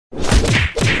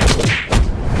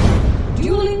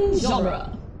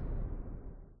genre.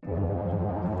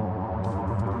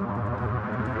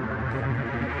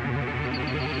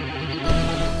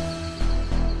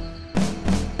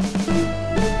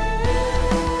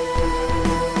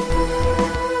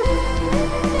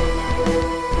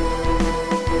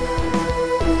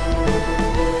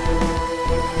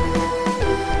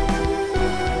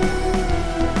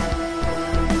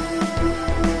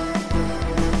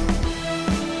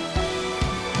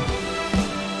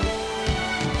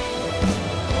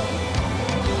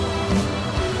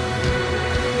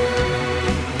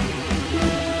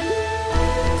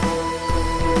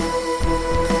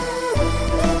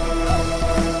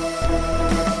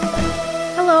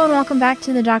 Welcome back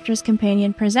to The Doctor's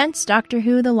Companion presents Doctor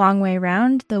Who The Long Way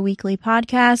Round, the weekly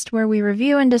podcast where we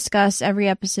review and discuss every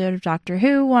episode of Doctor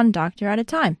Who, one doctor at a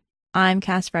time. I'm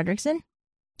Cass Fredrickson.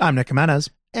 I'm Nick Jimenez.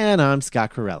 And I'm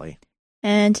Scott Corelli.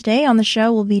 And today on the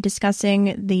show we'll be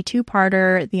discussing the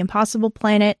two-parter, The Impossible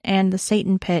Planet and The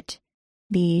Satan Pit,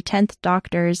 the 10th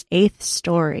Doctor's 8th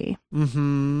story.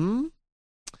 Mm-hmm.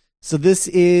 So this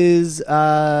is,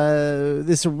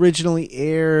 this originally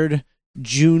aired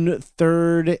June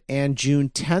 3rd and June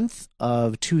 10th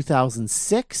of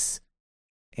 2006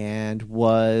 and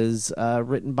was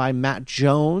written by Matt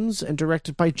Jones and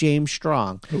directed by James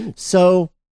Strong. Ooh.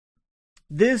 So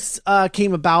this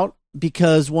came about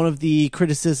because one of the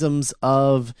criticisms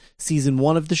of season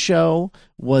 1 of the show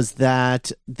was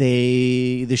that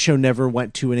the show never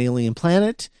went to an alien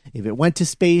planet. If it went to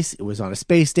space, it was on a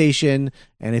space station,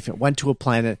 and if it went to a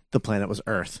planet, the planet was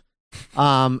Earth.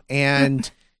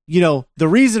 And you know, the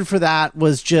reason for that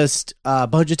was just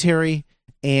budgetary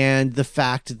and the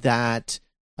fact that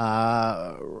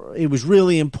it was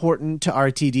really important to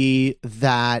RTD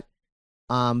that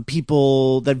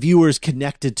that viewers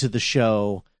connected to the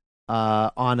show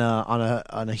on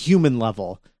a human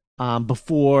level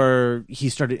before he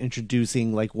started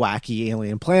introducing like wacky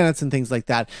alien planets and things like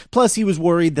that. Plus, he was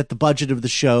worried that the budget of the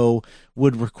show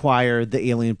would require the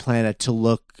alien planet to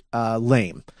look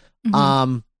lame.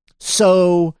 Mm-hmm.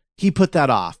 So he put that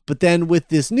off. But then with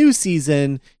this new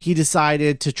season, he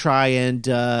decided to try and,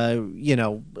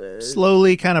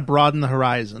 slowly kind of broaden the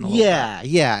horizon a little bit.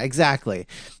 Yeah, exactly.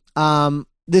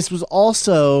 This was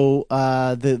also,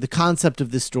 the concept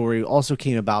of this story also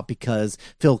came about because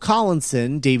Phil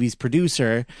Collinson, Davies'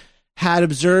 producer, had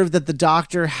observed that the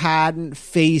Doctor hadn't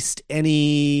faced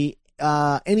any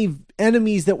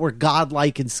enemies that were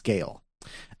godlike in scale.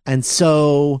 And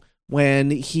so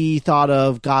when he thought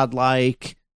of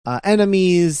godlike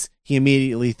enemies, he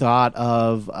immediately thought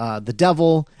of the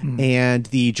Devil and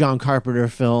the John Carpenter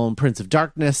film Prince of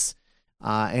Darkness,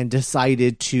 and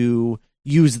decided to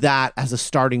use that as a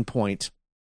starting point.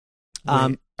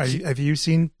 Wait, have you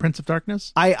seen Prince of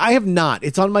Darkness? I have not.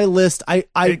 It's on my list.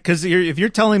 Because if you're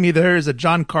telling me there is a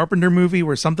John Carpenter movie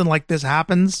where something like this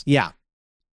happens, yeah.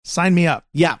 Sign me up.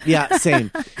 Yeah, same.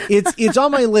 It's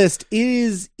on my list.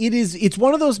 It's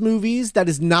one of those movies that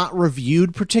is not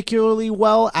reviewed particularly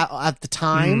well at the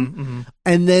time. Mm-hmm.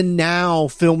 And then now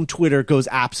film Twitter goes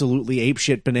absolutely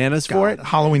apeshit bananas for it.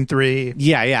 Halloween 3.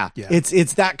 Yeah.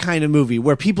 It's that kind of movie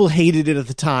where people hated it at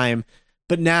the time,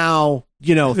 but now,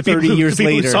 you know, the 30 years the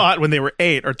people later. Who saw it when they were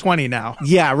 8 or 20 now.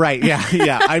 Yeah, right.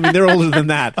 Yeah. I mean, they're older than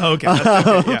that. Okay.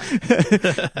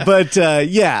 Yeah. But,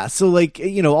 yeah. So, like,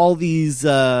 you know, all these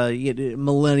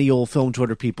millennial film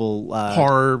Twitter people.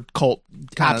 Horror cult.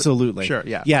 Absolutely. Sure,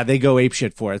 yeah. Yeah, they go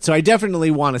apeshit for it. So I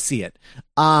definitely want to see it.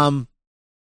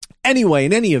 Anyway,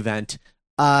 in any event,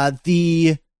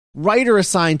 the writer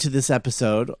assigned to this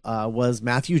episode was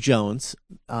Matthew Jones.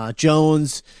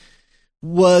 Jones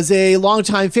was a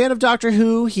longtime fan of Doctor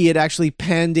Who. He had actually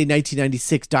penned a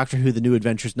 1996 Doctor Who The New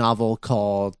Adventures novel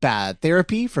called Bad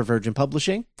Therapy for Virgin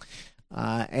Publishing.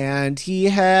 And he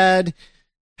had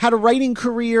a writing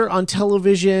career on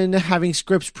television, having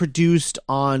scripts produced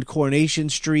on Coronation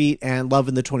Street and Love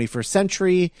in the 21st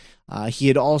Century. He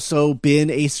had also been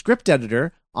a script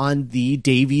editor on the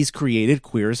Davies created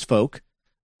Queer as Folk.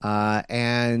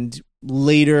 And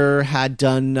later had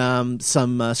done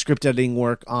some script editing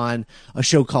work on a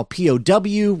show called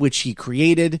POW, which he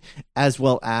created, as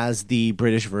well as the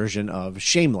British version of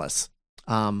Shameless.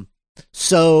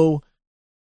 So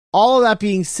all of that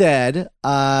being said,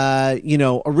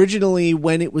 originally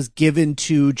when it was given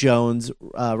to Jones,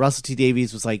 Russell T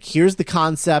Davies was like, here's the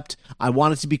concept. I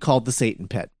want it to be called The Satan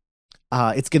Pit.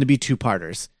 It's going to be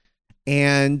 2-parters.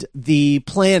 And the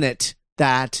planet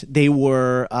that they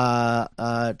were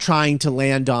trying to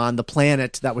land on, the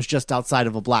planet that was just outside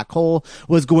of a black hole,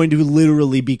 was going to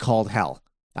literally be called Hell.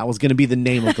 That was going to be the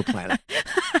name of the planet.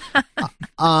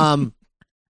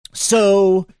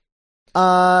 So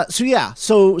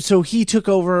So he took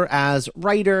over as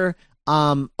writer.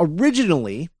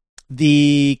 Originally,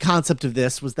 the concept of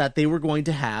this was that they were going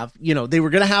to have,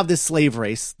 this slave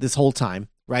race this whole time,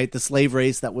 right? The slave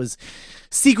race that was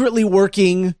secretly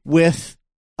working with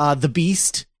the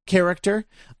Beast character.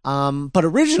 But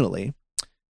originally,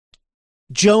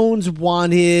 Jones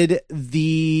wanted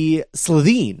the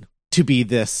Slitheen to be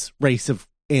this race of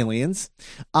aliens.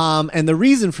 And the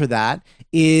reason for that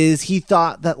is he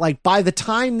thought that, like, by the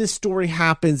time this story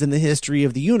happens in the history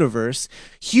of the universe,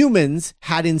 humans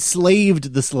had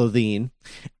enslaved the Slitheen,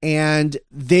 and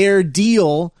their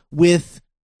deal with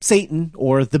Satan,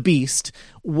 or the Beast,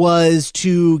 was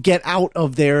to get out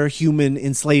of their human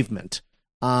enslavement.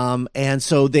 And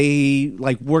so they,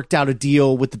 like, worked out a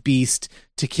deal with the Beast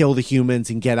to kill the humans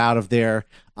and get out of their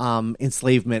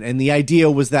enslavement. And the idea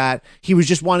was that he was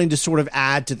just wanting to sort of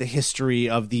add to the history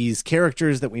of these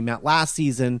characters that we met last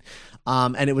season.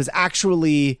 And it was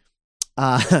actually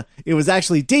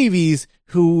Davies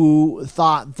who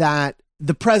thought that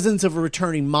the presence of a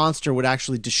returning monster would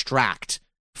actually distract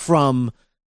from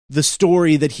the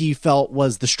story that he felt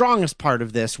was the strongest part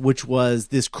of this, which was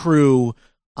this crew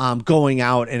going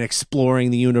out and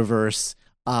exploring the universe,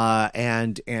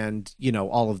 and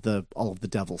all of the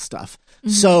devil stuff. Mm-hmm.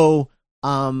 So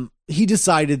he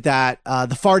decided that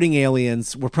the farting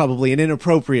aliens were probably an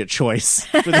inappropriate choice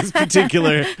for this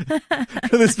particular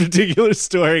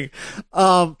story.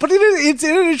 But it's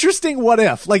an interesting what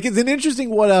if. Like, it's an interesting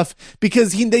what if,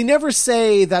 because they never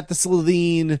say that the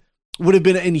Slitheen would have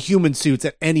been in human suits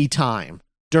at any time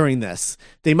during this.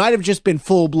 They might have just been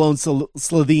full-blown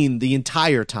Slitheen the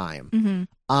entire time.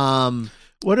 Mm-hmm.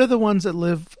 What are the ones that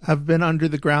have been under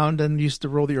the ground and used to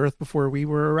roll the earth before we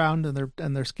were around,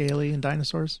 and they're scaly and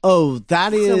dinosaurs? Oh,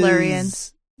 that is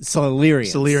Silurians.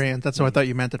 Silurians. That's what I thought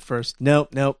you meant at first.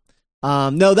 Nope. No,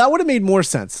 that would have made more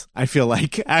sense, I feel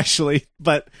like, actually.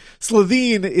 But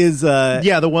Slitheen is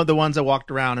the ones that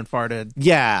walked around and farted.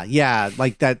 Yeah,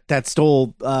 like that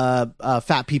stole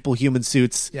fat people human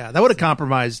suits. Yeah, that would have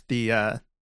compromised the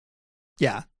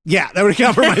Yeah, that would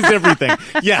have compromised everything.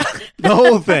 Yeah, the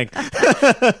whole thing.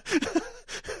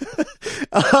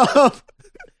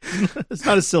 It's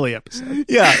not a silly episode.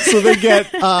 Yeah, so they get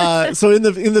so in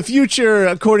the future,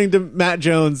 according to Matt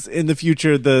Jones, in the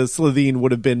future the Slitheen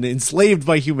would have been enslaved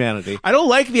by humanity. I don't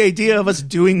like the idea of us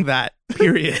doing that.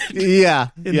 Period.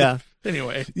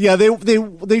 Anyway, yeah,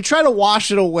 they try to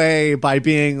wash it away by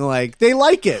being like they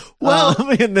like it.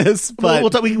 In this, but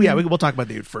we'll talk about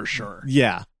Dude for sure.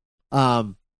 Yeah.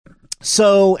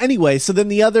 So anyway, so then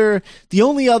the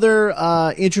only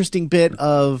other interesting bit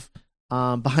of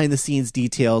behind the scenes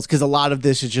details, because a lot of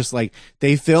this is just like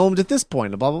they filmed at this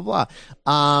point, blah blah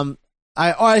blah.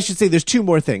 I should say there's two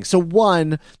more things. So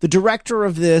one, the director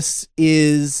of this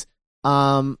is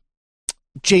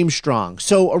James Strong.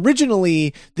 So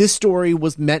originally this story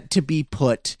was meant to be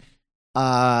placed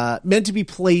in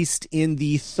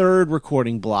the third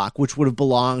recording block, which would have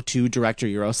belonged to director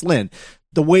Euros Lyn.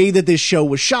 The way that this show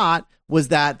was shot was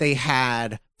that they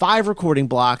had 5 recording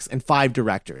blocks and 5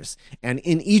 directors. And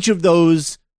in each of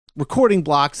those recording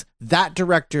blocks, that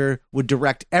director would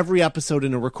direct every episode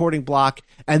in a recording block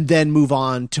and then move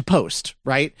on to post,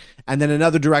 right? And then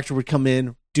another director would come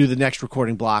in, do the next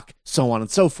recording block, so on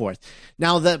and so forth.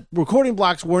 Now, the recording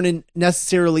blocks weren't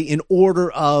necessarily in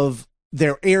order of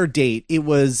their air date. It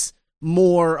was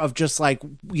more of just like,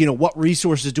 what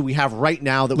resources do we have right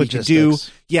now that Logistics. We can do?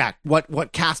 Yeah.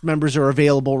 What cast members are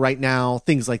available right now?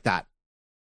 Things like that.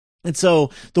 And so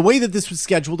the way that this was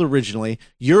scheduled originally,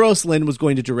 Euros Lyn was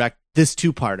going to direct this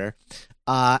 2-parter.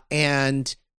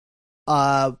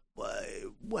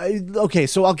 Okay,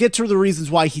 so I'll get to the reasons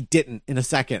why he didn't in a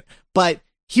second, but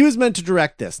he was meant to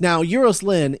direct this. Now, Euros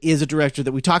Lyn is a director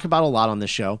that we talk about a lot on this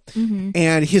show. Mm-hmm.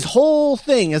 And his whole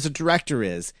thing as a director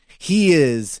is he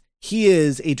is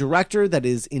a director that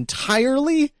is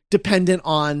entirely dependent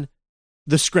on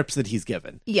the scripts that he's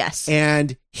given. Yes.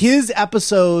 And his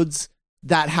episodes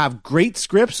that have great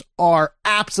scripts are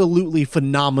absolutely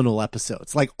phenomenal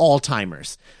episodes, like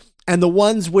all-timers. And the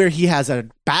ones where he has a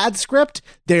bad script,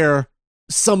 they're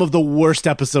some of the worst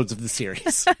episodes of the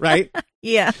series, right?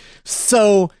 Yeah.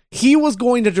 So he was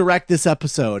going to direct this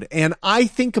episode, and I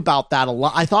think about that a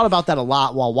lot. I thought about that a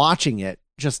lot while watching it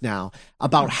just now,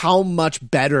 about how much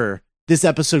better this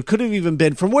episode could have even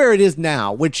been from where it is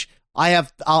now, which I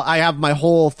have my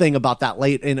whole thing about that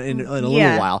late in a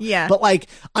little while. Yeah. But like,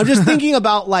 I'm just thinking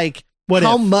about like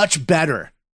how much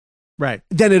better, right,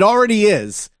 than it already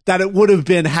is that it would have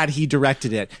been had he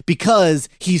directed it, because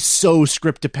he's so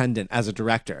script dependent as a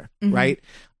director, mm-hmm. right?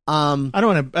 I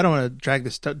don't want to drag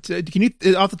this. Can you,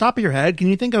 off the top of your head, can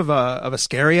you think of a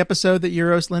scary episode that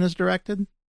Euros Lyn has directed?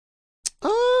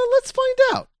 Let's find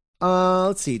out.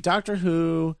 Let's see. Doctor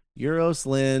Who, Euros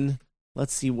Lyn.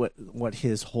 Let's see what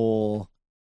his whole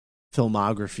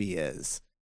filmography is.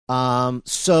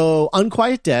 So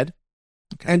Unquiet Dead,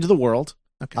 Okay. End of the World.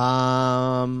 Okay.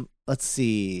 Let's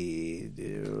see.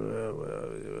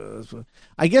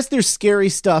 I guess there's scary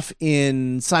stuff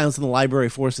in Silence in the Library,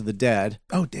 Force of the Dead.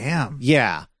 Oh, damn.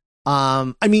 Yeah.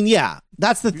 I mean, yeah,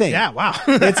 that's the thing. Yeah, wow.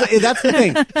 That's the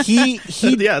thing. He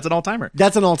yeah, it's an all-timer.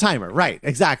 That's an all-timer, right?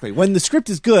 Exactly. When the script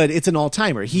is good, it's an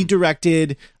all-timer. He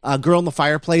directed Girl in the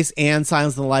Fireplace and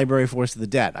Silence in the Library, Force of the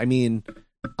Dead. I mean,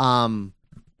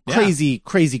 crazy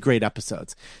great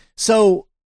episodes. So,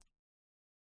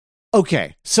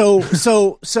 okay,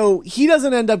 so he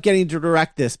doesn't end up getting to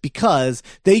direct this because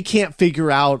they can't figure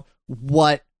out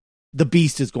what the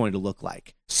Beast is going to look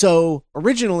like. So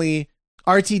originally,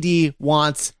 RTD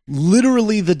wants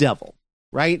literally the devil,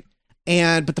 right?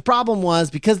 But the problem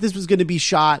was, because this was going to be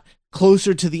shot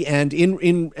closer to the end, the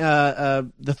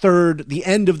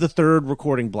end of the third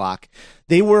recording block,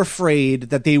 they were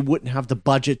afraid that they wouldn't have the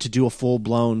budget to do a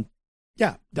full-blown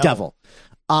devil.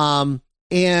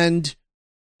 And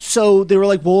so they were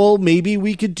like, well, maybe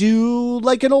we could do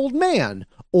like an old man,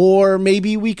 or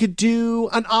maybe we could do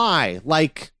an eye,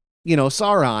 like,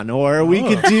 Sauron, or we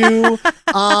could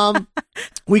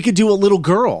do a little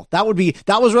girl. That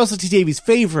was Russell T Davies'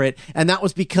 favorite, and that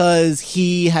was because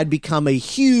he had become a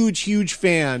huge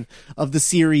fan of the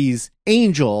series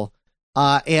Angel,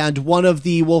 and one of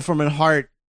the Wolfram and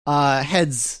Hart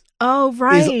heads. Oh,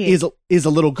 right. Is a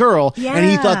little girl, and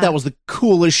he thought that was the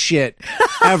coolest shit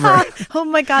ever. Oh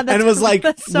my God. And it was like,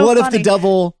 so what funny. if the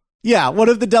devil... Yeah, what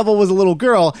if the devil was a little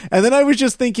girl? And then I was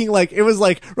just thinking, like, it was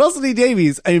like Russell T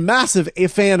Davies, a massive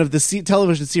fan of the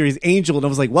television series Angel, and I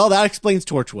was like, well, that explains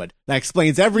Torchwood. That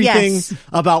explains everything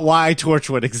about why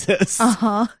Torchwood exists.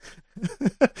 Uh-huh.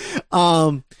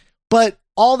 But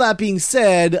all that being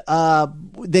said,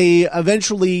 they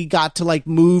eventually got to like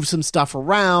move some stuff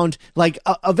around. Like,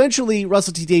 eventually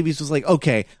Russell T Davies was like,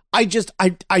 okay, I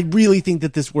really think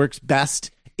that this works best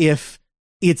if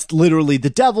it's literally the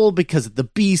devil, because of the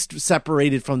Beast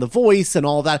separated from the voice and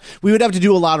all that. We would have to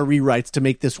do a lot of rewrites to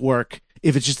make this work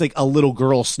if it's just like a little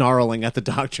girl snarling at the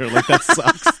Doctor. Like, that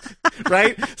sucks.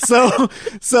 Right? So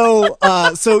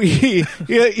he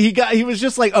was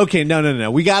just like, okay,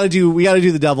 no. We gotta do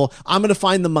the devil. I'm gonna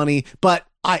find the money, but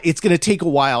it's gonna take a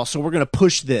while. So we're gonna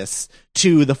push this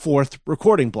to the fourth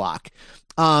recording block.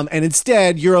 And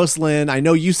instead, Euros Lyn, I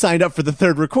know you signed up for the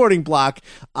third recording block.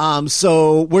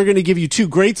 So we're going to give you two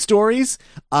great stories.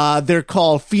 They're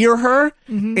called Fear Her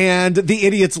and The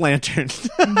Idiot's Lantern.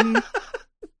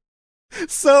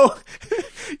 So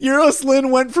Euros Lyn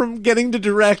went from getting to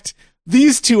direct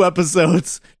these two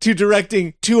episodes to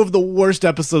directing two of the worst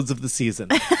episodes of the season,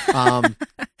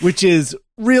 which is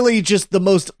really just the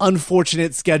most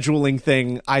unfortunate scheduling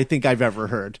thing I think I've ever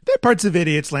heard. There are parts of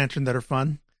Idiot's Lantern that are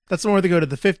fun. That's the one where they go to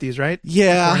the 50s, right?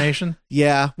 Yeah. Coronation.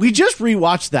 Yeah. We just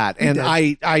rewatched that, and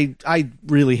I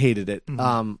really hated it.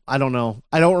 I don't know.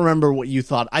 I don't remember what you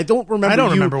thought. I don't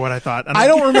remember what I thought. I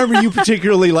don't remember you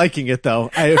particularly liking it, though,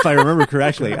 if I remember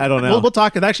correctly. I don't know. We'll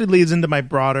talk. It actually leads into my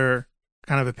broader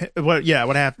kind of what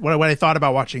I thought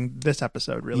about watching this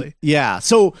episode, really. Yeah.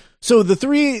 So the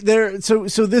three there. So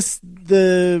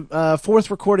the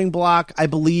fourth recording block, I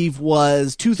believe,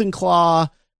 was Tooth and Claw,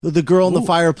 The Girl in the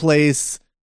Fireplace,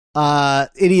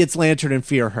 Idiot's Lantern, and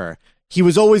Fear Her. He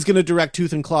was always going to direct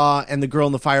Tooth and Claw and The Girl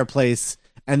in the Fireplace,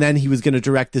 and then he was going to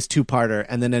direct this two-parter,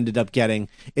 and then ended up getting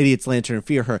Idiot's Lantern and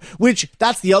Fear Her, which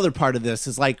that's the other part of this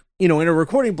is, like, in a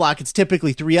recording block, it's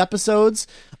typically 3 episodes,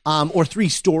 or 3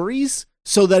 stories,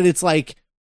 so that it's like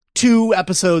 2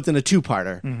 episodes and a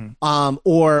two-parter,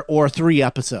 or 3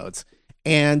 episodes.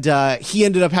 And he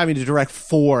ended up having to direct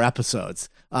 4 episodes,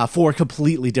 4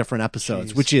 completely different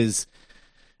episodes, which is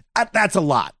that's a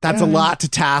lot. That's a lot to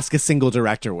task a single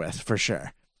director with, for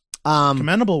sure.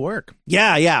 Commendable work.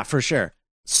 Yeah, for sure.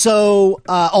 So,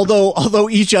 although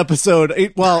each episode,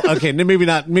 maybe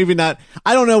not.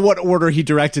 I don't know what order he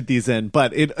directed these in,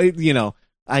 but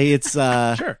it's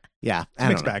sure. Yeah,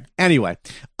 Mixed bag. Anyway,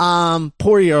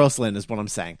 poor Euros Lyn is what I'm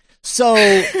saying. So,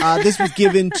 this was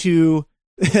given to.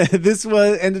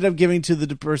 Ended up giving to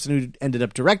the person who ended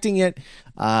up directing it,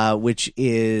 which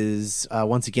is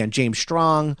once again James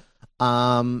Strong.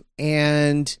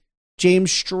 And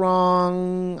James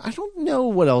Strong, I don't know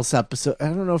what else episode. I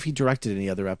don't know if he directed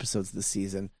any other episodes this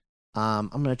season. I'm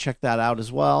gonna check that out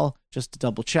as well, just to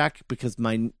double check, because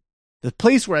the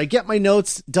place where I get my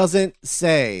notes doesn't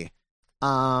say.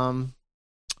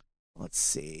 let's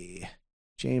see.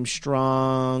 James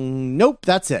Strong. Nope,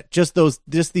 that's it. Just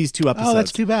these 2 episodes. Oh,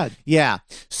 that's too bad. Yeah.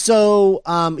 So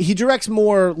he directs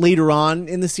more later on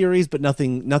in the series, but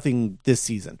nothing this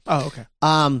season. Oh, okay.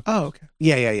 Okay.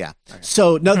 Yeah. Right.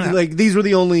 So nothing like these were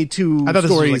the only 2 I thought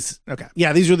stories. This was okay.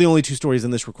 Yeah, these were the only 2 stories in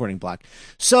this recording block.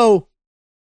 So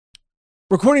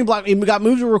recording block, we got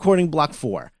moved to recording block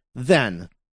 4. Then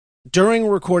during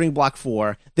recording block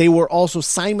 4, they were also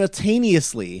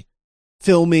simultaneously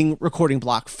filming recording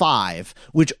block 5,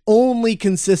 which only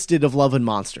consisted of Love and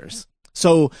Monsters.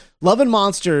 So Love and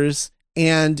Monsters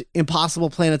and Impossible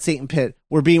Planet Satan Pit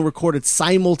were being recorded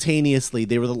simultaneously.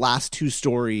 They were the last 2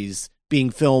 stories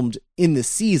being filmed in this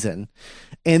season.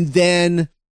 And then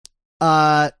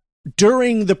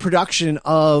during the production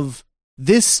of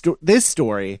this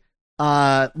story,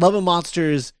 Love and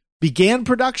Monsters began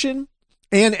production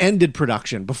and ended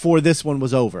production before this one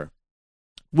was over.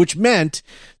 Which meant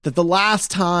that the last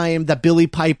time that Billie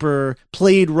Piper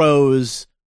played Rose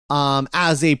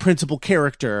as a principal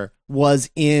character was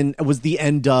the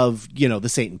end of, the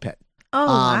Satan Pit. Oh,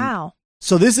 wow.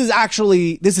 So this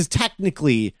is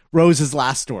technically Rose's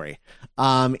last story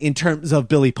in terms of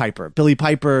Billie Piper. Billie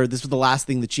Piper, this was the last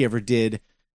thing that she ever did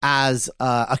as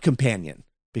a companion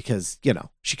because,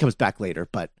 she comes back later,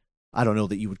 but I don't know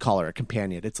that you would call her a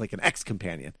companion. It's like an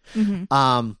ex-companion.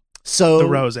 Mm-hmm. So the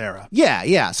Rose era.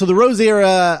 Yeah. So the Rose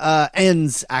era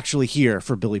ends actually here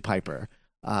for Billie Piper,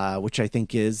 which I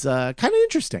think is kind of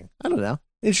interesting. I don't know,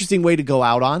 interesting way to go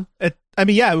out on.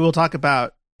 We'll talk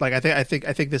about I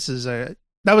think this is that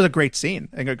was a great scene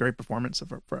and a great performance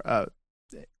for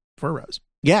Rose.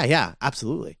 Yeah,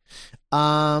 absolutely.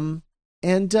 And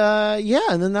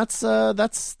then that's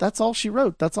all she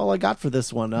wrote. That's all I got for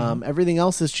this one. Everything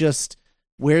else is just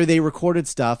where they recorded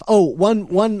stuff. Oh, one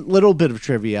little bit of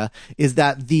trivia is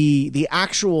that the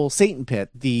actual Satan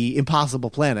Pit, the Impossible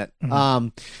Planet,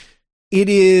 it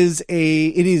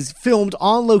is filmed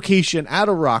on location at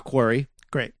a rock quarry.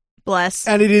 Great. Bless.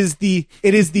 And it is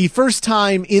the first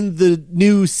time in the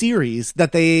new series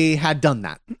that they had done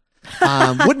that.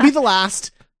 Wouldn't be the last,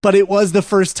 but it was the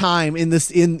first time in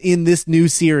this new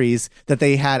series that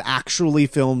they had actually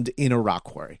filmed in a rock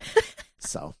quarry.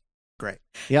 So great.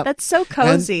 Yep. That's so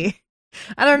cozy.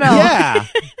 I don't know. Yeah.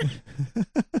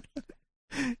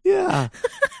 Yeah.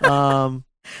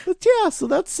 But yeah, so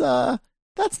that's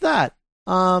that.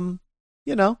 Not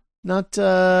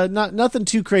nothing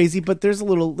too crazy, but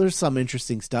there's some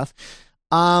interesting stuff.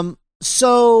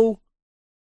 So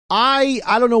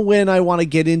I don't know when I want to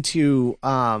get into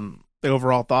the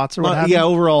overall thoughts or what happened? Yeah,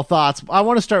 overall thoughts. I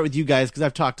want to start with you guys because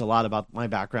I've talked a lot about my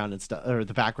background and stuff, or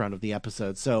the background of the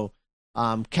episode. So,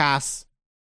 Cass,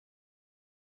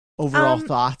 overall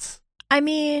thoughts? I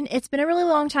mean, it's been a really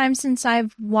long time since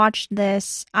I've watched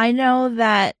this. I know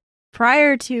that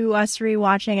prior to us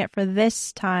rewatching it for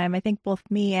this time, I think both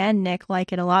me and Nick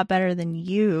like it a lot better than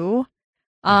you.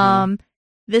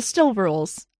 This still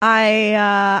rules.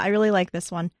 I really like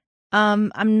this one.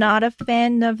 I'm not a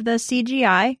fan of the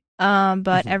CGI,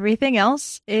 but everything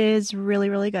else is really,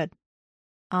 really good.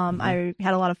 I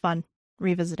had a lot of fun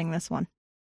revisiting this one.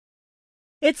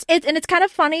 It's kind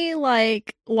of funny,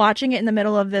 like watching it in the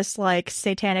middle of this like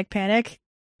satanic panic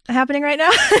happening right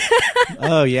now.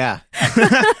 Oh yeah.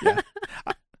 Yeah.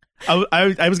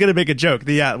 I was gonna make a joke.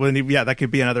 That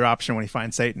could be another option when he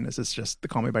finds Satan. Is this just the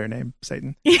call me by your name,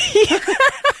 Satan?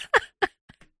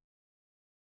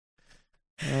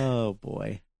 Oh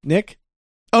boy, Nick.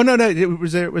 Oh no.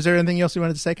 Was there anything else you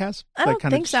wanted to say, Cass? I don't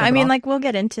think so. I mean, like we'll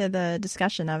get into the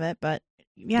discussion of it, but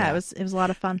yeah. It was a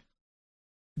lot of fun.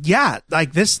 Yeah,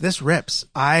 like this rips.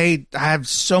 I have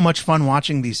so much fun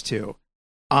watching these two.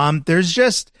 I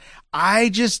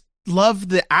just love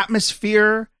the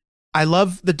atmosphere. I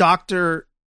love the Doctor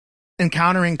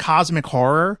encountering cosmic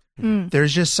horror.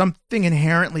 There's just something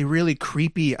inherently really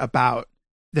creepy about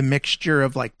the mixture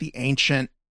of like the ancient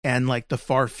and like the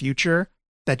far future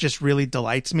that just really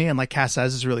delights me. And like Cass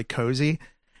says, is really cozy.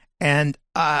 And,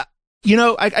 I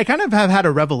kind of have had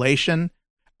a revelation.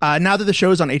 Now that the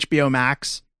show's on HBO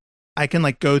Max, I can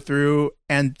like go through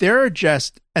and there are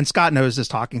and Scott knows this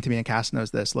talking to me and Cass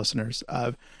knows this, listeners,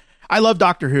 I love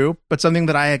Doctor Who, but something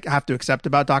that I have to accept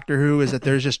about Doctor Who is that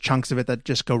there's just chunks of it that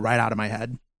just go right out of my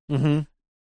head. That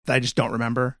I just don't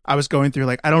remember. I was going through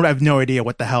I have no idea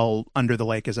what the hell Under the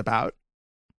Lake is about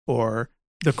or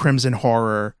the Crimson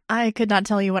Horror. I could not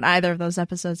tell you what either of those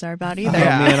episodes are about either.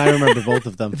 Yeah. Oh man, I remember both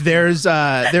of them. There's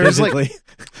there's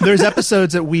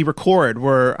episodes that we record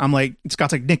where I'm like,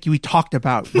 Scott's like, Nick, you talked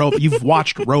about you've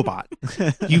watched Robot.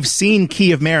 You've seen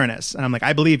Key of Marinus. And I'm like,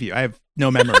 I believe you. I have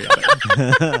no memory of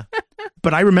it.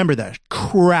 but I remember the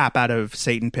crap out of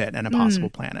Satan Pit and Impossible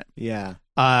Planet. Yeah.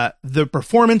 The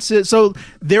performances. So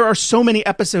there are so many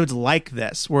episodes like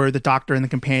this where the Doctor and the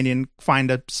companion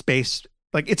find a space,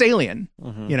 like it's Alien,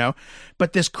 you know,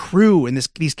 but this crew and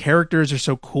these characters are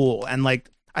so cool. And like,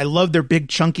 I love their big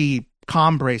chunky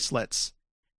comm bracelets.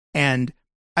 And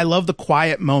I love the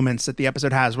quiet moments that the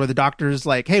episode has where the Doctor's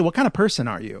like, hey, what kind of person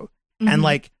are you? And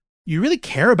like, you really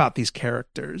care about these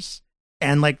characters.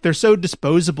 And like, they're so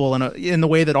disposable in the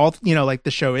way that all, you know, like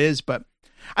the show is. But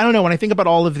I don't know, when I think about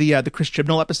all of the Chris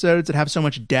Chibnall episodes that have so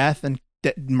much death and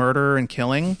murder and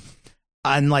killing,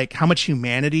 and like how much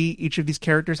humanity each of these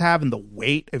characters have and the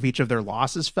weight of each of their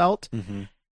losses felt.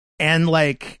 And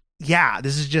like, yeah,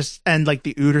 this is just, and like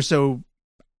the Ood are so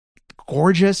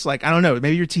gorgeous. Like, I don't know,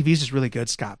 maybe your TV's just really good,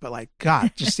 Scott, but like,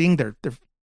 God, just seeing they're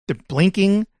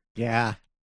blinking. Yeah.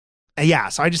 Yeah,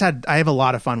 so I have a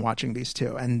lot of fun watching these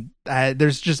two, and I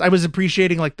was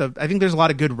appreciating like I think there's a lot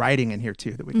of good writing in here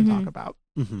too that we can talk about.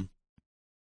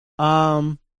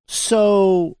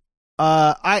 So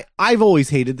I've always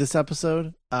hated this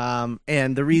episode,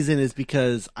 and the reason is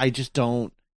because I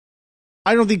don't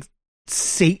think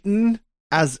Satan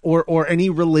or any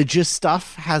religious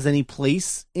stuff has any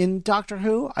place in Doctor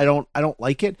Who. I don't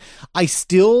like it. I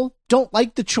still don't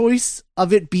like the choice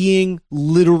of it being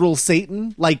literal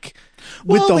Satan, like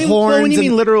with the horns. Well, when you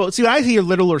mean literal, see, when I hear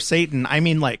literal or Satan, I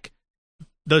mean like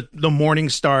the morning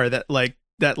star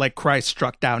that Christ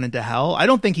struck down into hell. I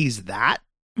don't think he's that.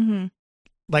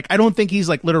 Like, I don't think he's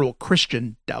like literal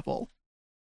Christian devil.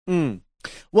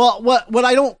 Well, what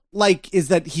I don't like is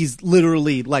that he's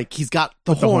literally like, he's got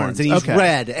the horns and he's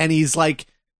red and he's like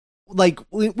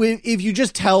if you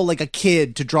just tell like a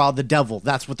kid to draw the devil,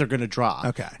 that's what they're going to draw.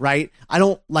 Okay. Right. I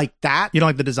don't like that. You don't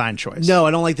like the design choice. No,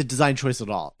 I don't like the design choice at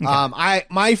all. Okay.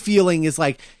 My feeling is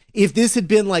like, if this had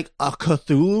been like a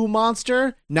Cthulhu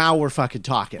monster, now we're fucking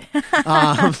talking.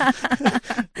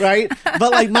 Right.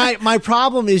 But like my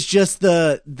problem is just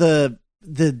the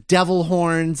devil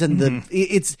horns and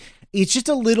it's just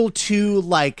a little too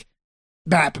like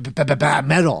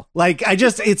metal. Like I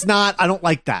don't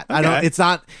like that. Okay.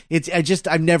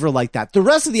 I've never liked that. The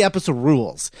rest of the episode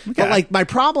rules. Okay. But like my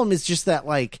problem is just that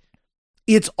like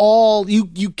it's all you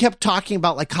kept talking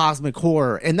about like cosmic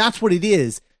horror, and that's what it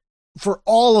is for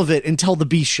all of it until the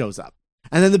beast shows up.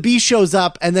 And then the beast shows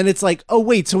up and then it's like, oh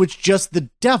wait, so it's just the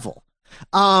devil.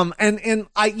 And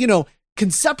I, you know,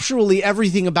 conceptually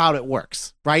everything about it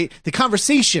works, right? The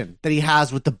conversation that he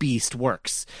has with the beast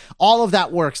works. All of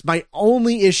that works. My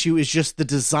only issue is just the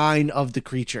design of the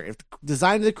creature. If the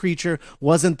design of the creature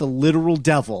wasn't the literal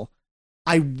devil,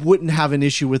 I wouldn't have an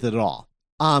issue with it at all.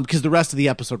 Because the rest of the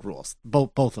episode rules,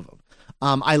 both of them.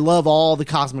 I love all the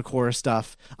cosmic horror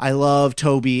stuff. I love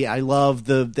Toby. I love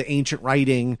the ancient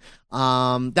writing.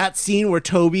 That scene where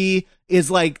Toby is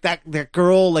like that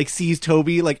girl like sees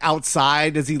Toby like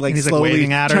outside as he like slowly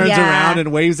waving at her. Turns around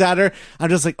and waves at her. I'm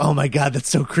just like, oh my God, that's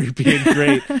so creepy and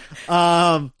great.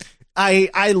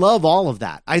 I love all of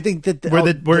that. I think that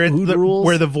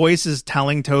where the voice is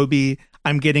telling Toby,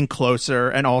 I'm getting closer,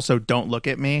 and also don't look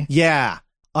at me. Yeah.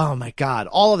 Oh my God.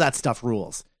 All of that stuff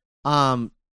rules.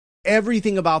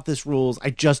 Everything about this rules.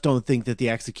 I just don't think that the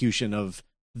execution of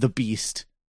the beast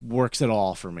works at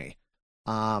all for me.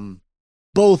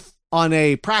 Both on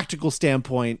a practical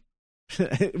standpoint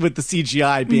with the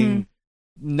CGI being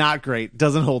not great,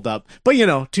 doesn't hold up. But you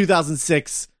know,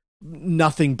 2006,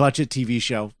 nothing budget TV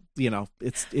show. You know,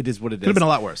 it is what it is. Could have been a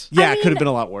lot worse. Yeah, it could have been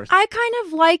a lot worse. I kind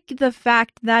of like the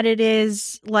fact that it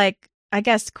is like, I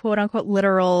guess, quote unquote,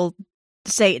 literal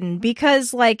Satan,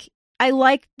 because like, I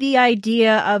like the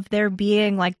idea of there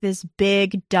being like this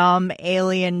big, dumb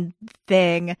alien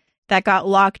thing that got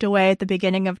locked away at the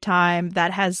beginning of time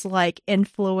that has like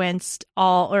influenced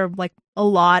all or like a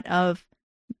lot of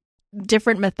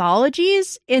different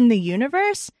mythologies in the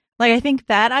universe. Like, I think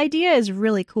that idea is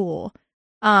really cool.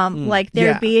 Like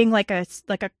there being like a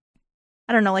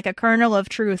I don't know, like a kernel of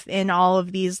truth in all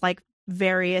of these like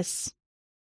various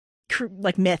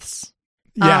like myths.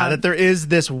 Yeah, that there is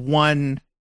this one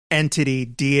entity,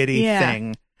 deity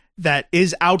thing that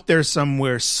is out there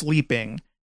somewhere sleeping,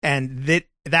 and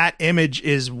that image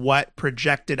is what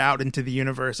projected out into the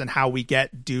universe and how we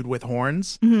get dude with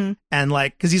horns. And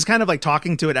like, because he's kind of like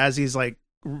talking to it as he's like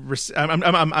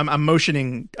I'm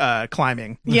motioning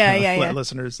climbing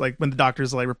listeners, like when the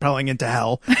Doctor's like rappelling into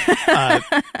hell.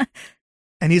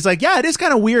 And he's like, yeah, it is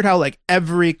kind of weird how like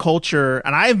every culture,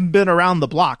 and I've been around the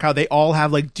block, how they all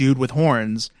have like dude with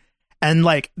horns. And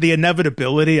like the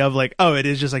inevitability of like, oh, it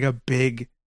is just like a big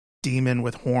demon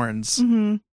with horns.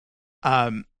 And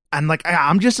like,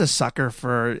 I'm just a sucker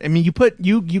for, I mean, you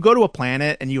go to a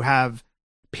planet and you have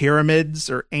pyramids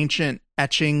or ancient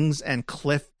etchings and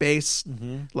cliff base,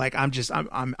 like I'm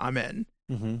in.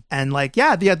 And like,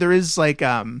 there is like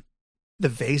the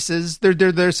vases.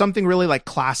 There's something really like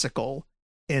classical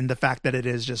in the fact that it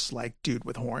is just like dude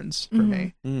with horns for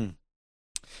me.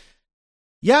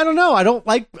 Yeah, I don't know. I don't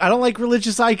like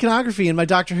religious iconography in my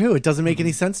Doctor Who. It doesn't make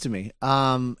any sense to me.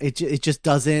 It just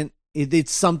doesn't.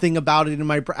 It's something about it in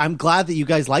my. I'm glad that you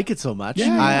guys like it so much.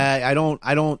 Yeah. I don't.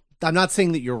 I'm not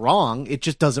saying that you're wrong. It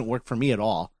just doesn't work for me at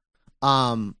all.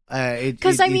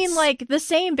 Because I mean, like, the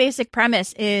same basic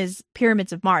premise is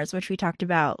Pyramids of Mars, which we talked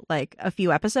about like a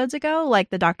few episodes ago. Like,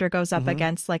 the Doctor goes up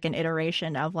against like an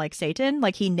iteration of like Satan.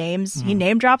 Like, he name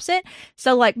drops it.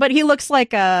 So like, but he looks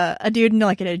like a dude in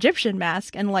like an Egyptian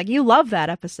mask, and like, you love that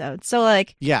episode. So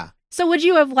like, yeah. So would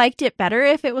you have liked it better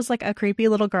if it was like a creepy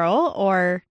little girl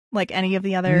or like any of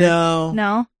the other?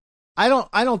 No. I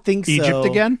don't think so. Egypt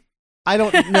again? I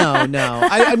don't know. No.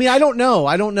 I mean, I don't know.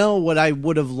 I don't know what I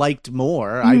would have liked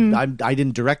more. I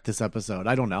didn't direct this episode.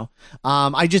 I don't know.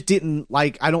 I just didn't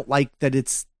like. I don't like that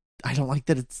it's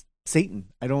Satan.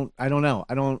 I don't know.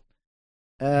 I don't.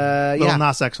 Little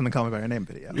Nas X on the Call Me by Your Name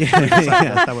video.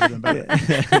 Yeah. That would have been better.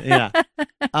 Yeah.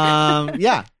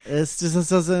 It's just, this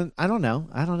doesn't. I don't know.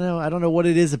 I don't know what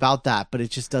it is about that, but it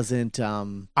just doesn't.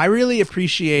 I really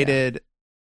appreciated.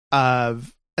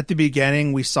 At the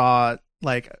beginning, we saw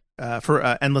like. For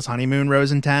Endless Honeymoon,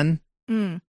 Rose and 10,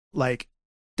 like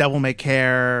Devil May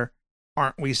Care,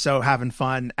 aren't we so having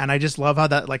fun? And I just love how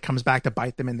that like comes back to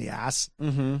bite them in the ass.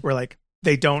 Where like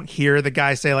they don't hear the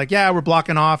guy say like, yeah, we're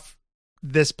blocking off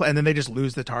this, and then they just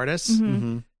lose the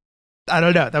TARDIS. I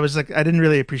don't know. That was like, I didn't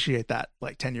really appreciate that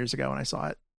like 10 years ago when I saw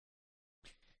it.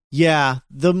 Yeah,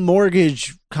 the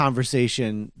mortgage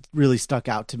conversation really stuck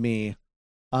out to me.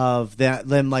 Of that,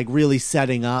 them like really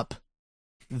setting up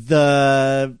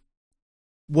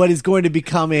what is going to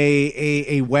become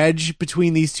a wedge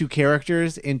between these two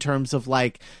characters in terms of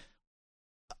like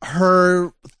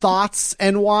her thoughts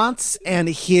and wants and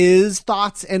his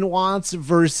thoughts and wants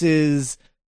versus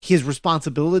his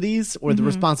responsibilities or the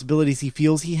responsibilities he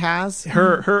feels he has.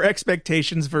 Her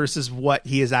expectations versus what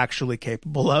he is actually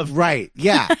capable of. Right.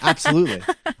 Yeah, absolutely.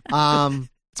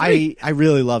 I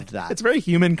really loved that. It's a very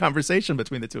human conversation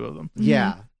between the two of them.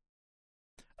 Yeah.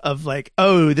 Of like,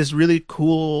 oh, this really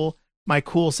cool, my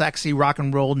cool, sexy rock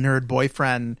and roll nerd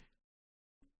boyfriend,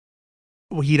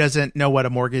 he doesn't know what a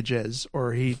mortgage is,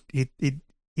 or he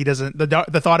doesn't.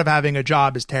 The thought of having a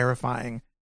job is terrifying.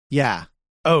 Yeah.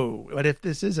 Oh, what if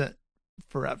this isn't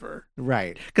forever?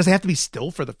 Right. Because they have to be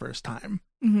still for the first time.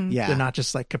 Yeah. They're not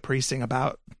just like capricing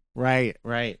about. Right.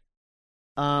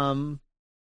 I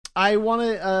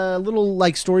wanted a little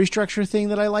like story structure thing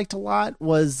that I liked a lot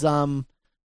was the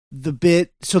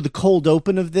cold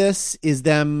open of this is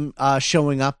them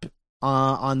showing up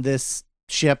on this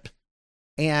ship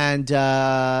and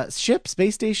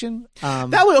space station.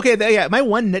 That was okay. Yeah, my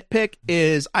one nitpick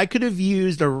is I could have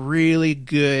used a really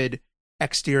good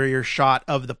exterior shot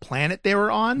of the planet they were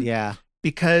on. Yeah.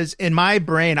 Because in my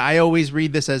brain, I always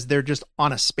read this as they're just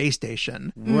on a space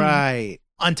station. Right.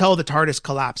 Until the TARDIS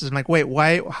collapses. I'm like, wait,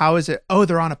 why? How is it? Oh,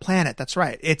 they're on a planet. That's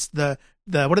right. It's the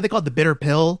what are they called? The bitter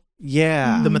pill.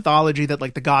 Yeah. The mythology that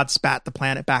like the gods spat the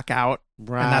planet back out.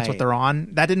 Right. And that's what they're on.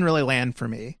 That didn't really land for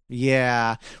me.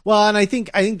 Yeah. Well, and I think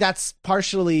that's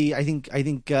partially, I think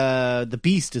the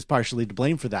Beast is partially to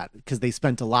blame for that because they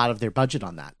spent a lot of their budget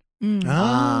on that.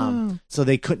 So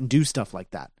they couldn't do stuff like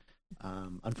that.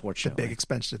 Unfortunately. The big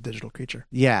expensive digital creature.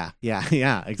 Yeah,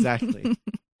 exactly.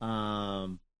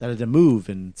 That had to move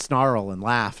and snarl and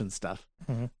laugh and stuff.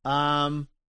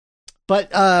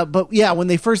 But yeah, when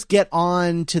they first get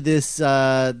on to this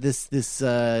base,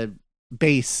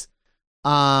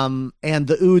 and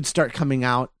the Oods start coming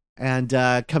out and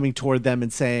coming toward them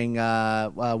and saying,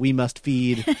 "We must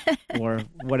feed," or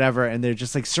whatever, and they're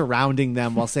just like surrounding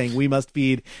them while saying, "We must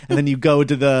feed," and then you go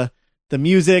to the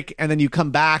music, and then you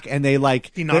come back, and they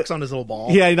like he knocks on his little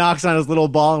ball. Yeah, he knocks on his little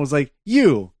ball and was like,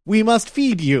 we must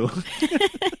feed you,"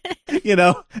 you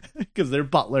know, because they're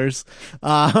butlers.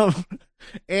 And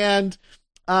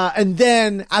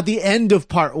then at the end of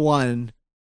part one,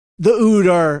 the Ood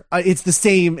are it's the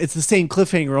same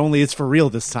cliffhanger, only it's for real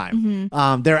this time.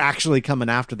 They're actually coming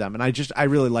after them, and I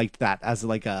really liked that as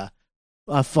like a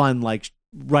fun like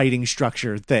writing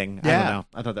structure thing. Yeah. I don't know.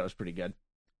 I thought that was pretty good.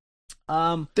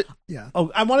 Yeah.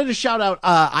 Oh, I wanted to shout out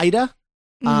Ida,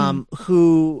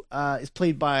 who is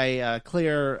played by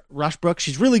Claire Rushbrook.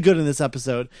 She's really good in this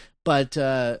episode, but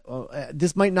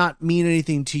this might not mean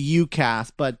anything to you,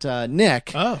 Cass, but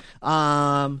Nick.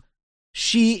 Oh.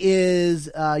 She is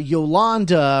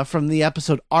Yolanda from the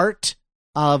episode Art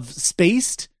of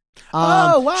Spaced.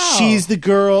 Oh, wow. She's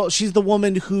the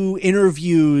woman who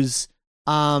interviews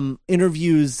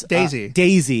Daisy.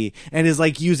 Daisy, and is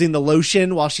like using the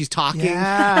lotion while she's talking.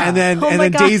 Yeah. And then Oh my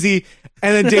God. Daisy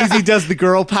does the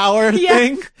girl power Yeah.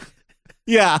 thing.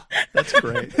 Yeah. That's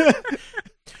great.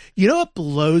 You know what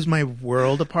blows my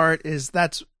world apart is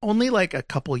that's only like a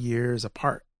couple years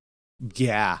apart,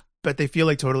 Yeah. but they feel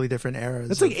like totally different eras.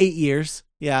 That's like 8 years.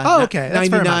 Yeah. Oh, okay. That's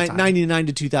a fair amount of time. 99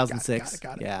 to 2006.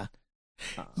 Got it. Yeah.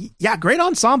 Yeah, great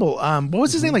ensemble. What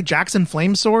was his name? Like Jackson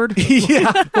Flamesword?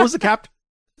 Yeah. What was the captain?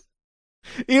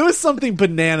 It was something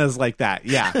bananas like that.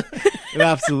 Yeah. It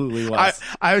absolutely was.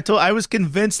 I was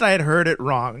convinced I had heard it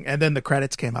wrong, and then the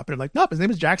credits came up, and I'm like, nope, his name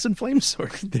is Jackson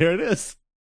Flamesword. There it is.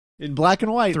 In black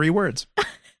and white. 3 words.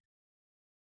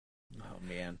 Oh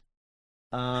man.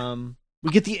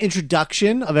 We get the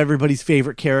introduction of everybody's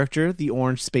favorite character, the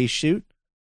orange spacesuit.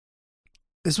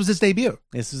 This was his debut.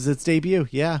 This was its debut,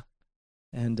 yeah.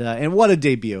 And what a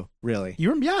debut, really.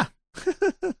 Yeah.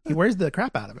 He wears the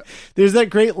crap out of it. There's that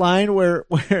great line where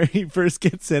he first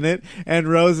gets in it, and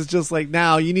Rose is just like,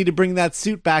 "Now you need to bring that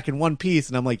suit back in one piece."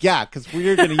 And I'm like, "Yeah, because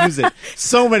we're going to use it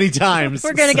so many times.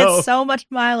 We're gonna get so much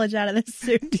mileage out of this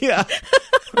suit. yeah."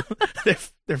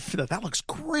 That looks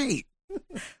great.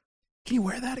 Can you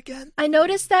wear that again? I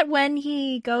noticed that when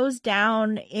he goes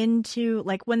down into,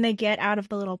 like, when they get out of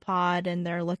the little pod and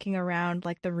they're looking around,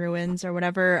 like, the ruins or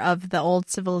whatever of the old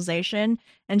civilization,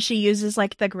 and she uses,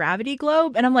 like, the gravity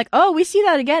globe, and I'm like, oh, we see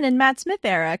that again in Matt Smith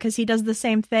era, because he does the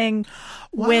same thing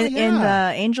Wow, in yeah.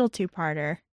 the Angel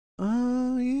 2-parter,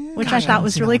 Oh yeah. which Gosh, I I thought haven't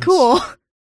was seen really that one. cool.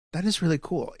 That is really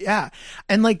cool. Yeah.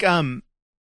 And like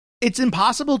it's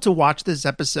impossible to watch this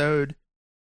episode,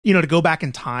 to go back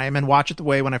in time and watch it the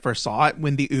way when I first saw it,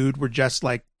 when the Ood were just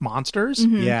like monsters.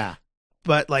 Mhm. Yeah.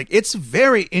 But like it's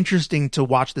very interesting to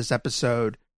watch this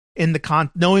episode in the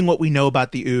knowing what we know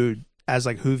about the Ood as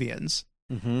like Whovians.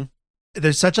 Mm-hmm.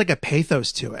 There's such like a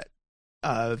pathos to it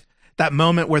of that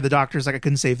moment where the doctor's like, I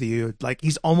couldn't save the Ood. Like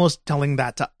he's almost telling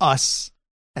that to us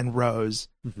and Rose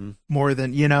Mm-hmm. more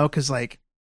than, because like,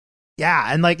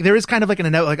 yeah. And like, there is kind of like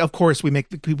an note, like, of course we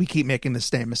keep making the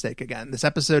same mistake again. This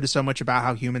episode is so much about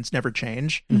how humans never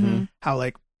change, Mhm. how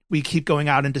like we keep going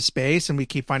out into space and we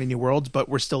keep finding new worlds, but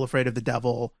we're still afraid of the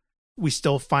devil. We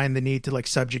still find the need to like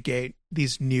subjugate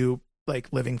these new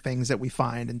like living things that we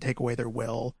find and take away their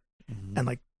will. Mm-hmm. And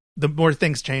like the more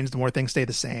things change, the more things stay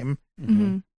the same.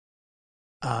 Mm-hmm.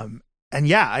 Mhm. And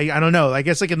yeah, I don't know. I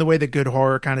guess like in the way that good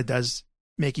horror kind of does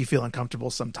make you feel uncomfortable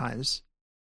sometimes,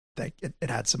 that it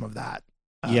had some of that.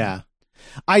 Yeah.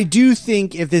 I do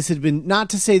think if this had been, not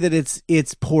to say that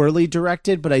it's poorly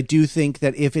directed, but I do think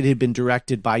that if it had been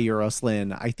directed by Euros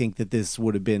Lyn, I think that this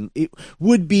would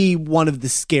be one of the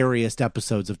scariest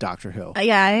episodes of Doctor Who.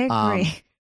 Yeah, I agree.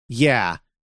 Yeah.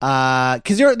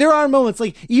 Cause there are moments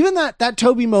like even that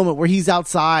Toby moment where he's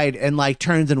outside and like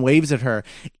turns and waves at her.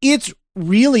 It's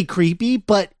really creepy,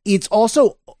 but it's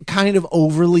also kind of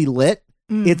overly lit.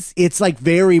 Mm. It's like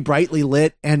very brightly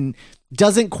lit and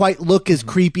doesn't quite look as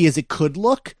creepy as it could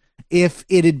look if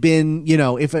it had been,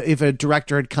 if a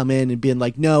director had come in and been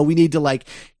like, no, we need to like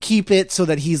keep it so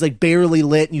that he's like barely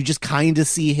lit and you just kind of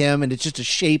see him and it's just a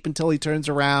shape until he turns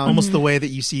around. Almost the way that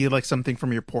you see like something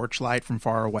from your porch light from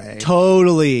far away.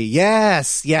 Totally.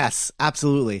 Yes,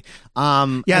 absolutely.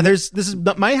 Yeah, this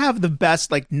might have the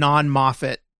best like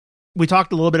non-Moffat. We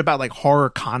talked a little bit about like horror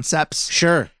concepts.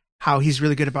 Sure. How he's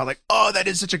really good about like, oh, that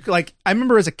is such a, like, I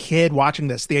remember as a kid watching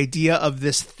this, the idea of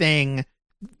this thing,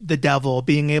 the devil,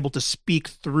 being able to speak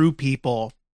through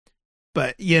people.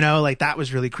 But, like that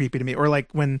was really creepy to me. Or like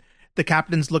when the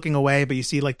captain's looking away, but you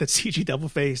see like the CG devil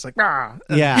face, like, ah.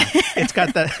 Yeah. it's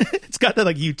got that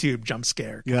like YouTube jump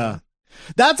scare. Yeah.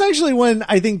 That's actually when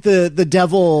I think the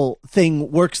devil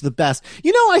thing works the best.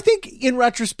 I think in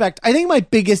retrospect, I think my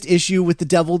biggest issue with the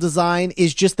devil design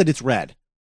is just that it's red.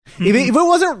 If it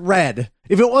wasn't red,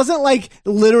 if it wasn't like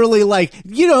literally like,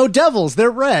 devils,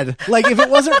 they're red. Like if it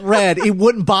wasn't red, it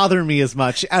wouldn't bother me as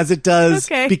much as it does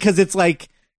because it's like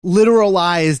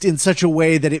literalized in such a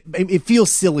way that it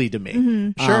feels silly to me.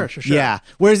 Mm-hmm. Sure. Yeah.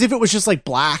 Whereas if it was just like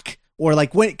black or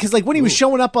like when he was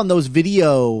showing up on those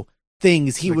video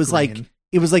things, he was green. like,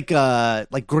 it was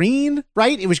like green,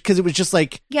 right? It was because it was just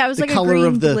like, Yeah, it was the like color a green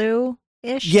of the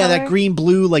blue-ish yeah, color. that green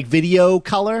blue like video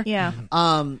color. Yeah.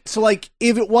 So like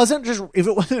if it wasn't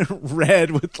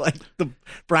red with like the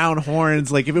brown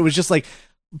horns, like if it was just like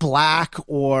black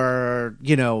or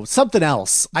something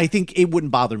else, I think it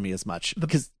wouldn't bother me as much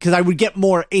because I would get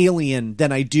more alien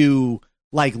than I do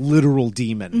like literal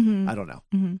demon. Mhm. I don't know.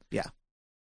 Mhm. Yeah.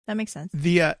 That makes sense.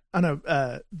 The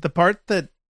part that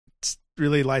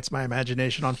really lights my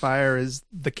imagination on fire is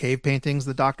the cave paintings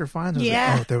the Doctor finds. I was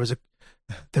Yeah. like, oh,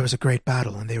 there was a great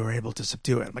battle and they were able to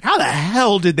subdue it. I'm like, how the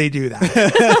hell did they do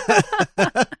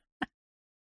that?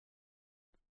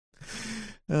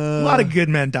 A lot of good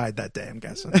men died that day, I'm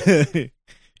guessing.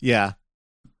 Yeah.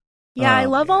 Yeah, I Oh,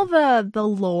 love man. all the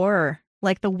lore,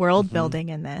 like the world Mhm. building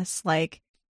in this, like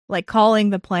calling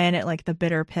the planet like the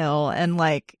bitter pill, and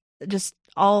like just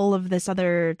all of this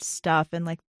other stuff, and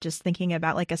like just thinking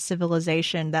about like a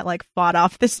civilization that like fought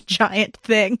off this giant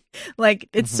thing. Like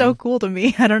it's so cool to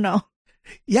me. I don't know.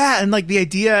 Yeah, and like the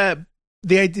idea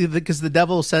because the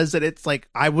devil says that it's like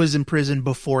I was in prison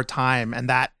before time, and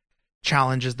that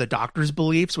challenges the Doctor's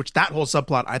beliefs, which that whole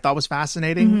subplot I thought was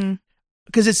fascinating. Mhm.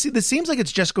 Because it seems like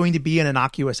it's just going to be an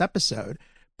innocuous episode,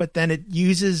 but then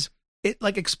it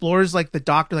like explores like the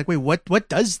Doctor, like, wait, what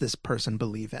does this person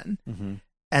believe in? Mm-hmm.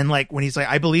 And like when he's like,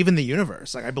 I believe in the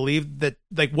universe, like I believe that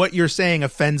like what you're saying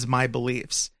offends my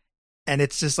beliefs, and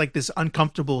it's just like this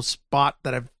uncomfortable spot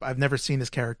that I've never seen this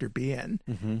character be in.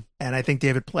 Mm-hmm. And I think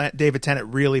David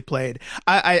Tennant really played.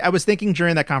 I was thinking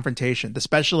during that confrontation, the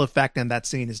special effect in that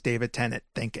scene is David Tennant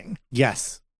thinking.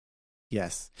 Yes.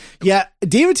 Yeah,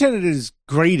 David Tennant is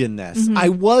great in this. Mhm. I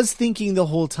was thinking the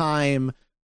whole time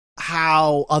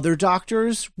how other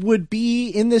Doctors would be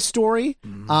in this story.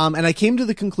 And I came to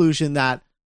the conclusion that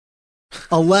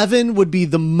 11 would be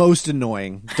the most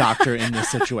annoying Doctor in this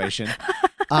situation.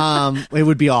 It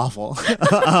would be awful.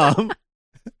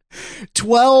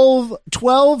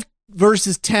 12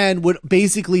 versus 10 would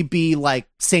basically be like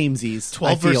samesies.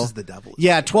 12 I feel. versus the devil.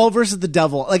 Yeah, 12 versus the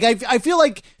devil. Like I feel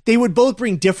like they would both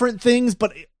bring different things,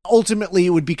 but ultimately it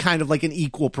would be kind of like an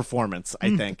equal performance,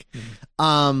 I think.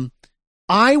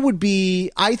 I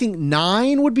think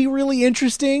 9 would be really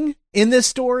interesting in this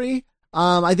story.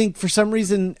 I think for some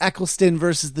reason Eccleston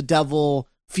versus the devil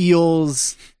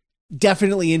feels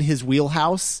definitely in his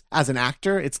wheelhouse as an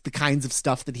actor. It's the kinds of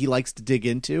stuff that he likes to dig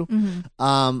into.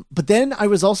 Mhm. But then I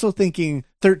was also thinking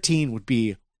 13 would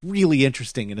be really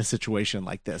interesting in a situation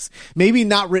like this. Maybe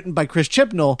not written by Chris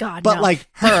Chibnall, God, but no. like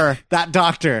her, that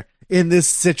Doctor in this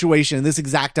situation, this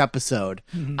exact episode,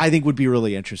 Mhm. I think would be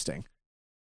really interesting.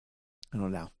 I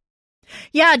don't know.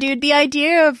 Yeah, dude, the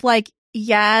idea of like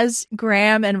Yaz,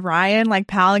 Graham, and Ryan like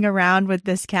palling around with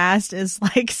this cast is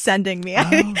like sending me.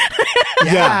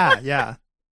 Yeah.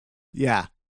 Yeah,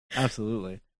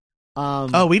 absolutely.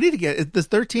 Oh, we need to get does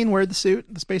 13 wear the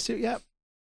spacesuit yet?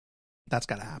 That's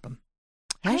got to happen.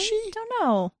 I has she? don't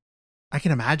know. I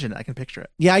can imagine it. I can picture it.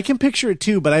 Yeah, I can picture it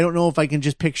too, but I don't know if I can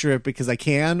just picture it because I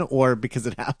can or because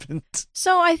it happened.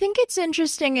 So I think it's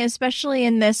interesting, especially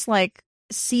in this like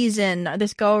season,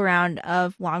 this go around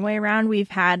of Long Way Around, we've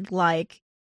had like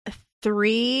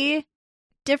 3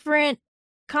 different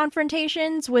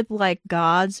confrontations with like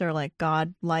gods or like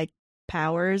god-like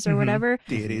powers or Mhm. whatever.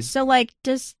 Deities. So like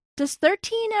does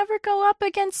 13 ever go up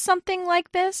against something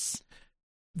like this?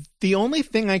 The only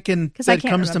thing I I that can't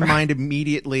comes to remember. mind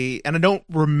immediately, and I don't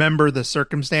remember the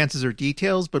circumstances or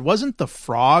details, but wasn't the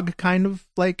frog kind of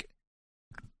like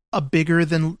a bigger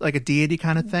than like a deity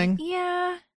kind of thing?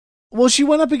 Yeah, Well, she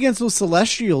went up against those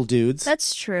celestial dudes.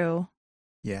 that's true.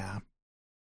 Yeah.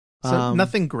 So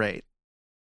nothing great.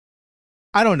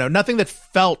 I don't know. Nothing that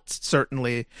felt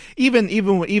certainly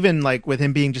even like with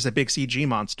him being just a big CG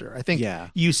monster. I think Yeah.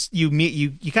 you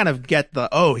kind of get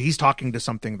he's talking to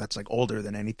something that's like older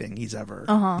than anything he's ever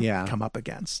Uh-huh. Yeah. come up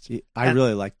against. I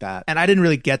really like that. And I didn't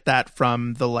really get that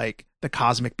from the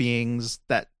cosmic beings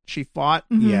that she fought.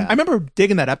 Mhm. Yeah. I remember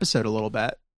digging that episode a little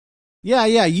bit. Yeah.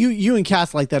 You and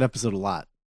Cass like that episode a lot.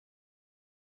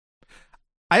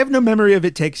 I have no memory of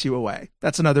It Takes You Away.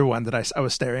 That's another one that I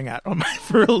was staring at on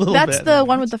for a little That's bit. the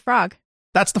one with the frog.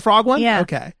 That's the frog one? Yeah.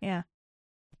 Okay. Yeah.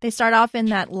 They start off in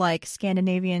that like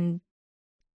Scandinavian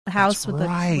house That's with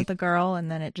right. the girl,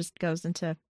 and then it just goes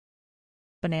into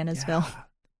Bananasville. Yeah.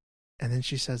 And then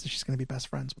she says that she's going to be best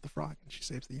friends with the frog, and she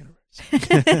saves the universe.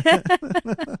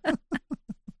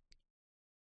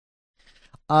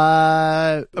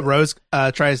 Rose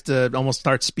tries to almost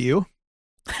start spew.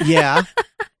 Yeah.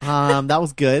 That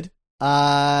was good.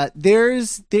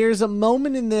 There's a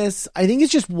moment in this, I think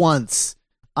it's just once.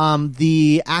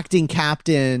 The acting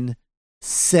captain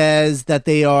says that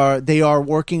they are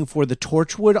working for the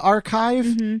Torchwood archive,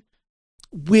 Mhm.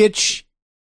 which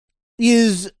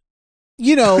is,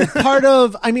 part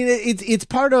of, I mean, it's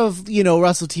part of,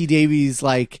 Russell T Davies,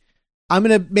 like, I'm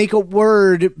going to make a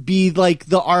word be like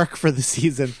the arc for the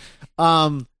season.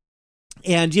 And,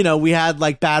 we had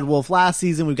like Bad Wolf last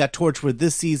season. We've got Torchwood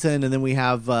this season. And then we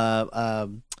have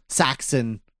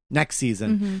Saxon next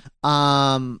season.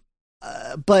 Mhm.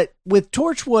 But with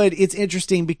Torchwood, it's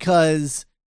interesting because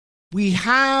we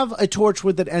have a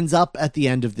Torchwood that ends up at the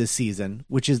end of this season,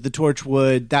 which is the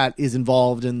Torchwood that is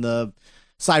involved in the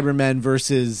Cybermen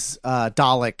versus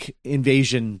Dalek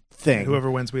invasion thing.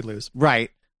 Whoever wins, we lose. Right.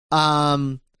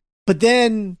 But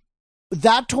then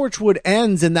that Torchwood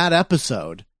ends in that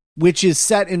episode, which is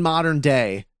set in modern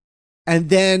day. And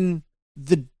then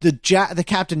the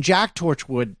Captain Jack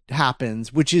Torchwood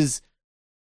happens, which is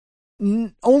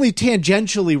only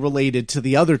tangentially related to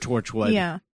the other Torchwood.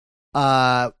 Yeah.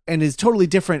 And is totally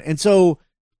different. And so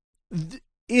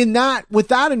with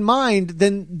that in mind,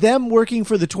 then them working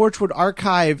for the Torchwood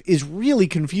archive is really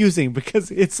confusing because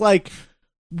it's like,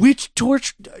 which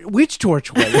Torchwood?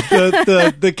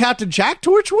 the Captain Jack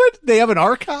Torchwood? They have an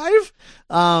archive?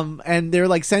 And they're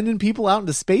like sending people out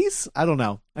into space? I don't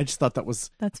know. I just thought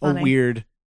that's funny. a weird,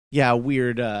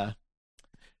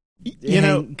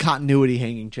 continuity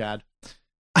hanging, Chad.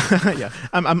 Yeah.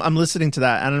 I'm listening to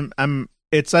that and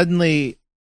it's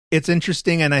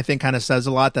interesting and I think kind of says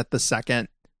a lot that the second,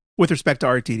 with respect to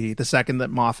RTD, the second that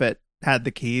Moffat had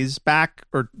the keys back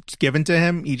or given to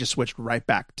him, he just switched right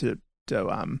back to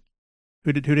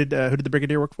who did the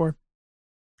Brigadier work for?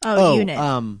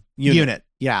 Unit. Unit.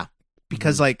 Yeah.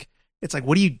 Because like it's like,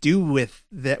 what do you do with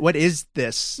that? What is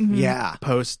this? Mhm. Yeah.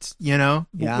 Post, you know?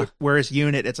 Yeah. Whereas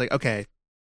Unit, it's like, okay,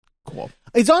 cool.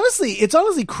 It's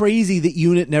honestly crazy that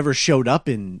Unit never showed up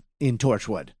in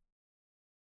Torchwood.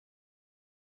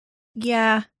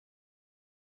 Yeah.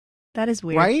 That is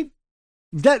weird. Right?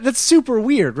 That's super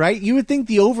weird, right? You would think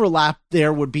the overlap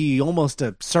there would be almost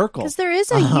a circle. Because there is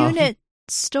a Unit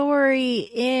story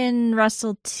in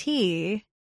Russell T.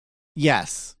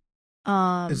 Yes.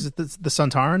 Is it the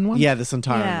Sontaran one? Yeah, the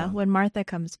Sontaran Yeah, one. when Martha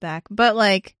comes back. But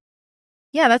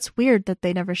yeah, that's weird that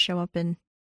they never show up in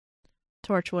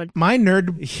Torchwood. My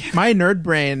nerd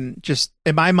brain, just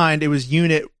in my mind, it was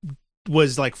Unit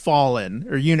was like fallen,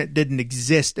 or Unit didn't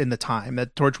exist in the time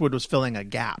that Torchwood was filling a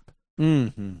gap.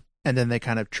 Mm-hmm. And then they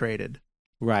kind of traded.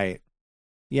 Right.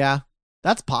 Yeah,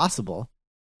 that's possible.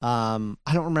 I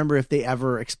don't remember if they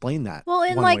ever explained that. Well,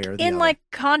 in one way or the other.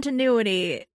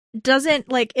 continuity, isn't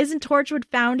Torchwood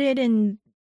founded in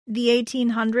the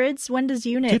 1800s? When does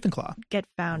Unit Tooth and Claw. get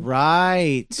found?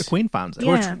 Right. The Queen founds it.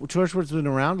 Yeah. Torchwood's been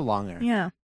around longer.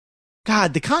 Yeah.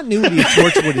 God, the continuity of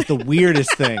Torchwood is the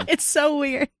weirdest thing. It's so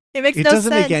weird. It makes It no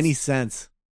doesn't sense. make any sense.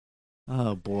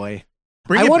 Oh boy.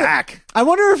 Bring it back. I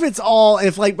wonder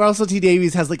if like Russell T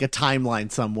Davies has like a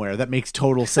timeline somewhere that makes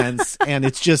total sense and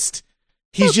it's just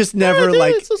he's just never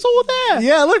like it's all there.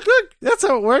 yeah, look, that's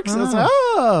how it works.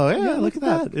 Oh. It's, yeah, look at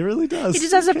that. It really does. He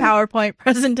just has a PowerPoint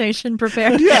presentation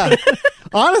prepared. Yeah.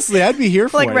 Honestly, I'd be here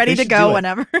for it. ready They to should go do it.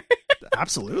 whenever.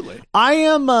 Absolutely. I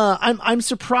am I'm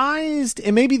surprised,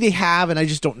 and maybe they have and I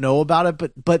just don't know about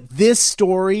it, but this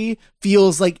story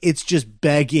feels like it's just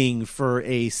begging for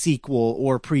a sequel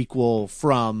or prequel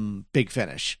from Big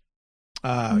Finish.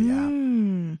 Oh yeah.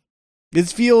 Mm.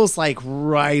 This feels like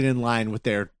right in line with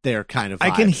their kind of vibes.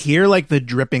 I can hear like the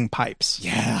dripping pipes.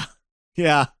 Yeah.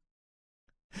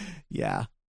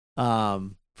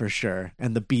 For sure.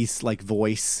 And the beast's like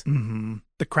voice. Mm-hmm.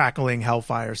 The crackling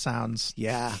hellfire sounds.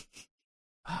 Yeah.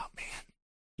 Oh man.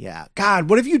 Yeah. God,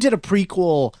 what if you did a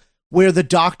prequel where the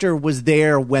Doctor was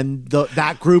there when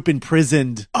that group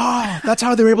imprisoned? Oh, that's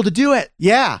how they were able to do it.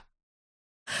 Yeah.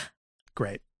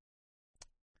 Great.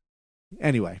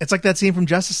 Anyway, It's like that scene from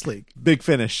Justice League. Big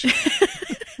Finish.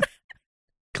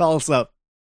 Call us up.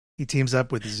 He teams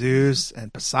up with Zeus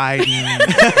and Poseidon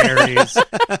and Ares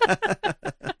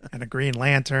and a Green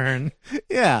Lantern.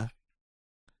 Yeah.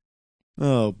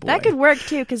 Oh boy. That could work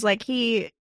too, because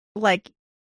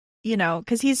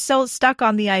because he's so stuck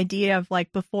on the idea of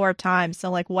like before time.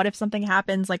 So like, what if something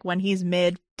happens like when he's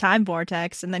mid time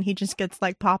vortex and then he just gets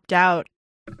like popped out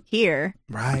here,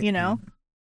 Right. you know?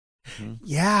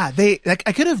 Yeah. I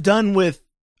could have done with,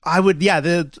 on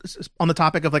the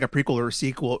topic of like a prequel or a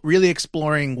sequel, really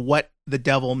exploring what the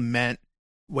devil meant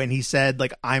when he said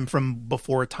like, I'm from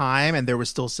before time and there was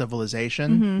still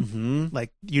civilization. Mhm. Mm-hmm.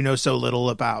 Like, you know so little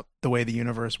about the way the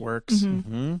universe works. Mhm.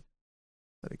 Mm-hmm.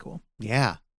 That'd be cool.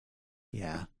 Yeah.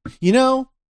 Yeah. You know,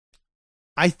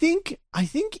 I think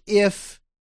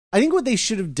what they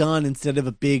should have done instead of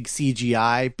a big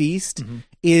CGI beast Mhm.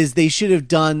 is they should have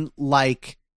done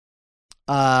like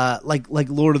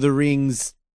Lord of the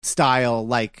Rings style,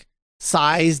 like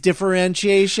size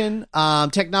differentiation,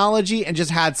 technology, and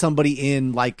just had somebody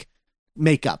in like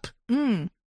makeup Mm.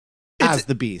 as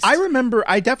the beast. I remember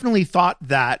I definitely thought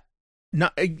that,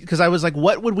 not because I was like,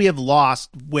 what would we have lost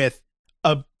with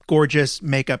a gorgeous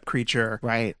makeup creature?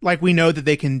 right. Like we know that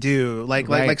they can do, like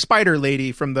Right. like Spider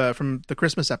Lady from the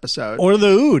Christmas episode, Or the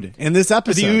Ood in this or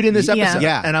episode. the Ood in this Yeah. episode.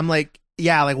 Yeah. And I'm like,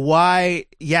 yeah, like why?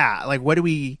 Yeah, like what do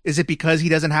we? Is it because he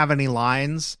doesn't have any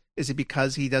lines? Is it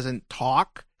because he doesn't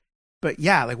talk? But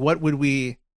yeah, like what would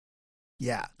we?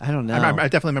 Yeah, I don't know. I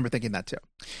definitely remember thinking that too.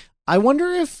 I wonder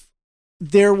if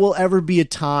there will ever be a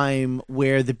time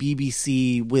where the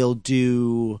BBC will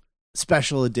do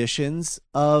special editions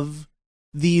of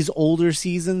these older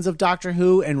seasons of Doctor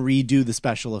Who and redo the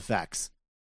special effects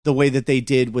the way that they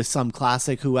did with some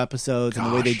classic Who episodes and the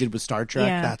way they Gosh. did with Star Trek.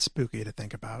 Yeah. That's spooky to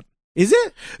think about. Is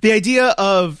it? The idea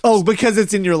of Oh, because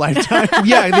it's in your lifetime.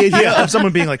 yeah, the idea of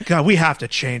someone being like, God, we have to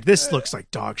change. This looks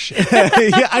like dog shit.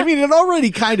 Yeah, I mean, it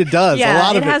already kind of does. Yeah, a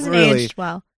lot it of it hasn't really. aged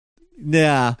well.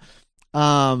 Yeah.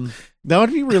 That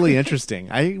would be really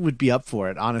interesting. I would be up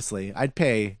for it, honestly. I'd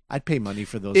pay money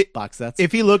for those box sets.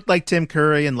 If he looked like Tim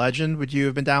Curry in Legend, would you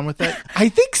have been down with it? I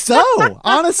think so,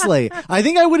 honestly. I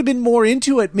think I would have been more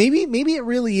into it. Maybe it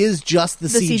really is just the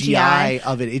CGI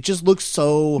of it. It just looks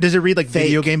so Does it read like fake.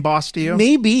 video game boss to you?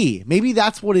 Maybe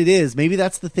that's what it is. Maybe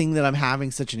that's the thing that I'm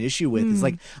having such an issue with. Is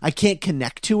like I can't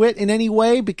connect to it in any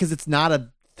way because it's not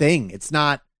a thing. It's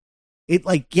not it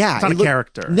like yeah. It's not a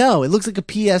character. No, it looks like a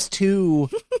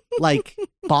PS2 like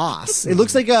boss. It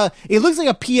looks like a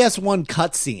PS1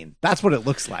 cutscene. That's what it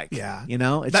looks like. Yeah. You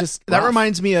know? It's just that rough.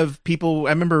 reminds me of people. I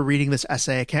remember reading this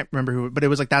essay. I can't remember who, but it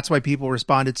was like that's why people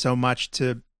responded so much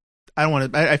to. I don't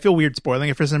want to. I feel weird spoiling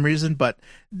it for some reason, but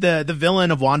the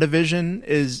villain of WandaVision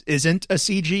isn't a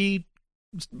CG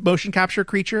motion capture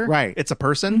creature. Right. It's a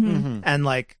person, Mhm. and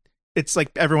like it's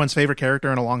like everyone's favorite character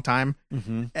in a long time.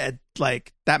 Mhm. And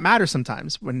like that matters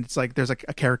sometimes when it's like there's like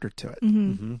a character to it.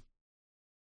 Mhm. Mhm.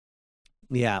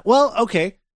 Yeah. Well,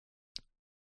 okay.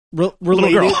 Little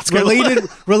girl, let's go.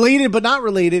 Related, but not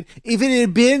related. If it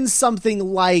had been something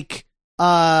like,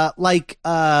 now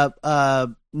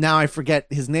I forget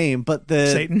his name, but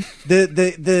Satan.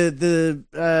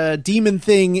 the demon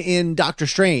thing in Doctor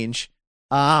Strange,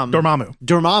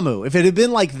 Dormammu. If it had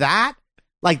been like that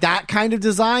kind of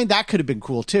design, that could have been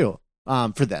cool too.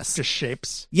 For this, Just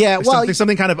shapes. yeah. There's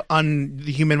something kind of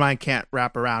the human mind can't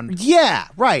wrap around. Yeah,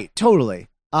 right. Totally.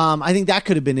 I think that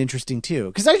could have been interesting too,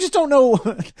 because I just don't know.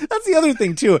 That's the other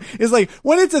thing too. Is like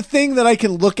when it's a thing that I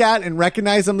can look at and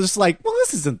recognize, I'm just like, well,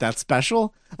 this isn't that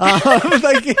special.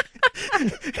 Like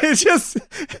it's just.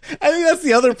 I think that's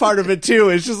the other part of it too.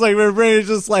 It's just like my brain is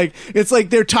just like it's like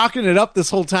they're talking it up this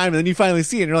whole time, and then you finally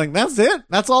see it, and you're like, that's it.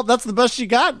 That's all. That's the best you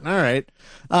got. All right.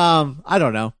 I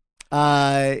don't know.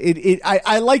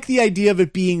 I like the idea of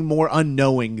it being more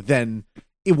unknowing than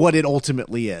what it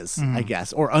ultimately is, I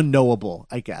guess, or unknowable,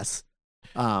 I guess.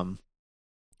 I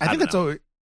think that's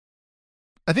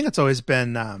always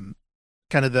been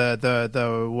kind of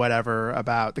the whatever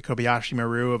about the Kobayashi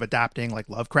Maru of adapting like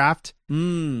Lovecraft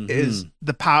is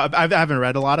the power. I haven't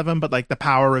read a lot of them, but like the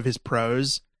power of his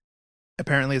prose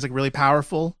apparently is like really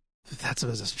powerful. That's a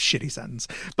shitty sentence,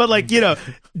 but like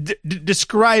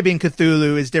describing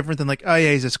Cthulhu is different than like, oh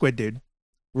yeah, he's a squid dude.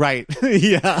 Right.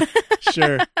 Yeah.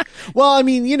 Sure. Well, I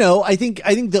mean, I think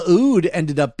the Ood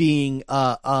ended up being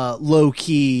low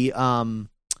key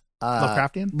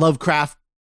Lovecraftian? Lovecraft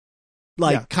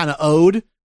Yeah. kind of ode.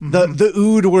 Mhm. The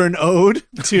Ood were an ode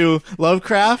to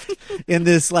Lovecraft in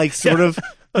this like sort of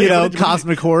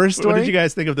cosmic horror story. What did you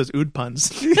guys think of those ood puns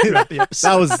throughout the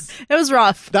episode? It was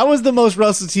rough. That was the most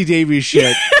Russell T Davies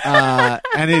shit, and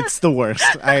it's the worst.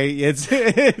 It's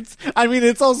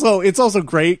also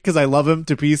great because I love him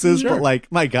to pieces, Sure. but like,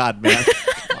 my God, man,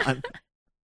 come on.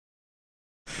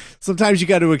 Sometimes you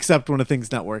got to accept when a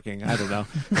thing's not working. I don't know.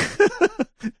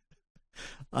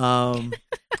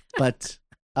 But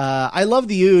I love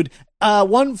the Ood.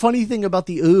 One funny thing about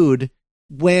the Ood,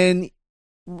 when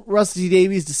Russell T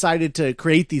Davies decided to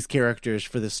create these characters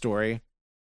for this story,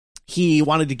 he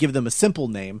wanted to give them a simple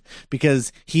name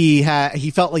because he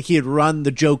felt like he had run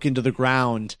the joke into the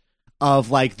ground of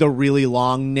like the really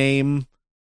long name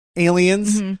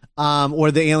aliens,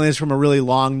 or the aliens from a really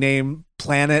long name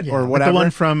planet or Like whatever. the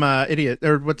one from Idiot,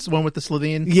 or what's the one with the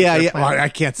Slitheen? Yeah. Their Well, planet? I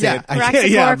can't say Yeah. it. I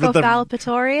can't, but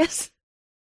Raxachlorophallippitorius.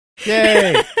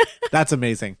 Yay! that's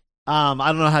amazing. I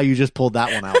don't know how you just pulled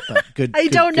that one out, but good. I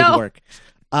don't know. Good work.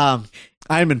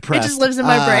 I'm impressed. It just lives in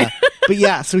my brain. But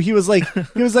yeah, so he was like, yeah,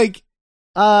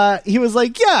 I mean,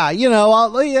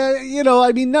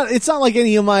 it's not like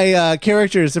any of my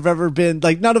characters have ever been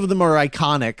like, none of them are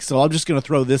iconic. So I'm just gonna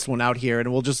throw this one out here,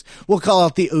 and we'll call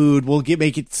out the Ood. We'll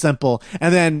make it simple,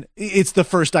 and then it's the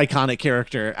first iconic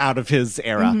character out of his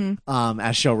era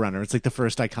as showrunner. It's like the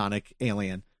first iconic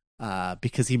alien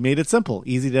because he made it simple,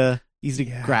 easy to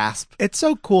grasp. It's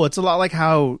so cool. It's a lot like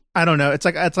how, I don't know. It's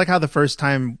like how the first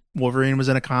time Wolverine was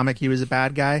in a comic, he was a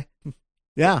bad guy.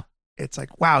 Yeah. It's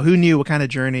like, wow, who knew what kind of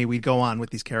journey we'd go on with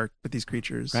these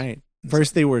creatures? Right.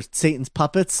 First, they were Satan's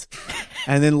puppets,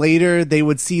 and then later they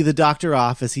would see the Doctor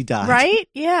off as he died. Right?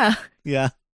 Yeah. Yeah.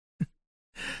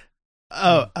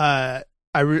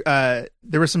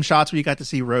 There were some shots where you got to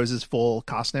see Rose's full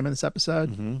costume in this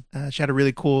episode. Mm-hmm. She had a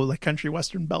really cool like country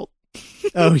western belt.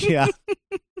 Oh yeah.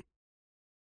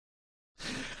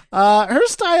 Her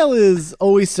style is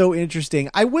always so interesting.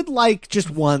 I would like just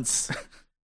once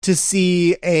to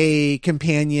see a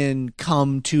companion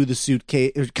come to the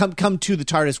suitcase, or come to the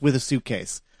TARDIS with a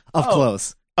suitcase of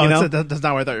clothes. You know? That's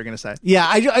not what I thought you were going to say. Yeah,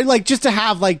 I like just to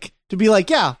have to be like,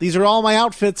 yeah, these are all my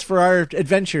outfits for our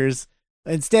adventures.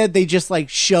 Instead, they just like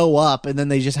show up and then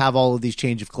they just have all of these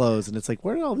change of clothes, and it's like,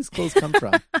 where did all these clothes come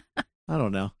from? I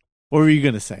don't know. What were you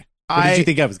going to say? What did you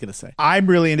think I was going to say? I'm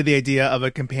really into the idea of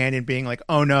a companion being like,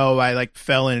 oh no, I like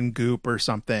fell in goop or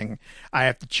something. I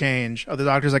have to change. Oh, the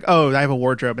Doctor's like, oh, I have a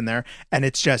wardrobe in there. And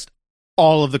it's just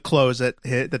all of the clothes that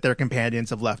their companions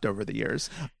have left over the years.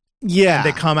 Yeah. And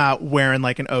they come out wearing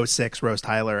like an 06 Rose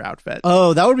Tyler outfit.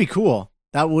 Oh, that would be cool.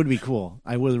 That would be cool.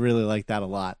 I would really like that a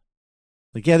lot.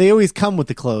 Like, yeah, they always come with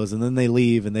the clothes and then they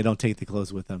leave and they don't take the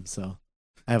clothes with them. So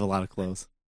I have a lot of clothes.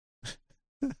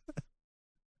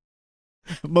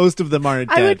 Most of them aren't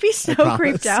dead. I would be so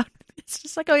creeped out. It's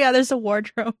just like, oh yeah, there's a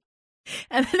wardrobe.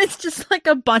 And then it's just like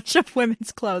a bunch of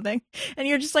women's clothing. And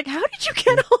you're just like, how did you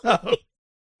get all Oh,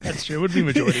 that's true. It would be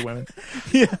majority women.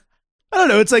 Yeah. I don't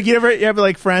know. It's like you have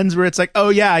like friends where it's like, oh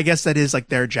yeah, I guess that is like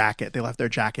their jacket. They left their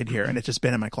jacket here and it's just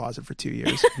been in my closet for 2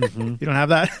 years. Mm-hmm. You don't have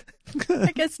that?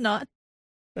 I guess not.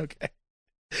 Okay.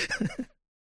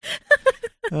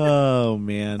 Oh,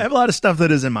 man. I have a lot of stuff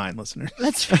that is in mine, listeners.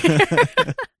 That's fair.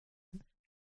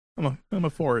 I'm a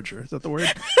forager. Is that the word?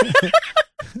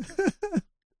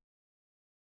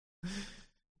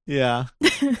 Yeah.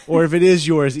 Or if it is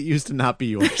yours, it used to not be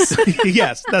yours.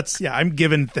 Yes, I'm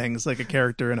given things like a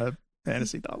character in a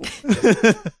fantasy novel.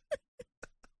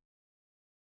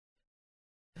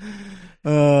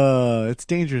 It's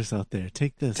dangerous out there.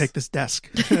 Take this. Take this desk.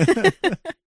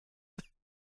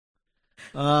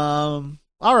 All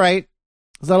right.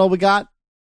 Is that all we got?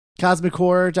 Cosmic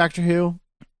Horror, Doctor Who.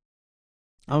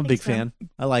 I'm a big fan.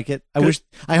 I like it.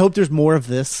 I hope there's more of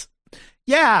this.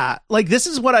 Yeah, like this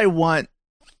is what I want.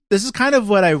 This is kind of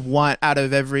what I want out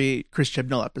of every Chris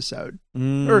Chibnall episode.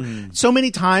 Or so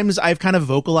many times I've kind of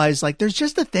vocalized like there's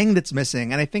just a thing that's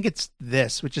missing, and I think it's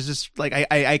this, which is just like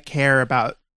I care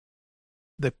about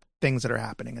the things that are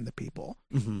happening and the people.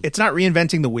 Mm-hmm. It's not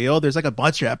reinventing the wheel. There's like a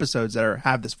bunch of episodes that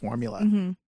have this formula,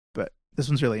 Mm-hmm. but this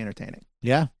one's really entertaining.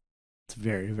 Yeah. It's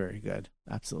very, very good.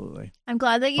 Absolutely. I'm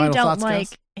glad that you Final don't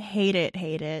thoughts, hate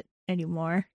it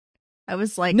anymore. I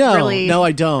was like, No, really, I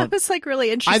I don't. was like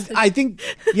really interested. I think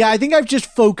I've just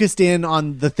focused in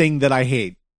on the thing that I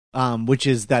hate, which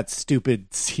is that stupid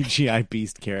CGI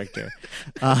beast character.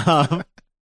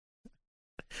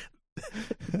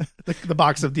 The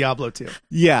box of Diablo 2.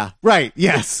 Yeah, right.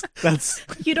 Yes, that's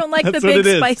You don't like the That's what big it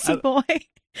is. spicy boy.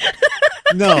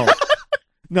 no,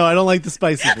 I don't like the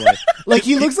spicy boy. Like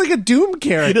he looks like a Doom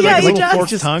character. He does Yeah, like he a little does. forked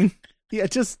Just- tongue. Yeah,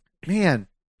 just man,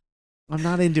 I'm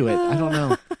not into it. I don't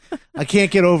know. I can't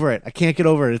get over it.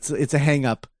 It's a hang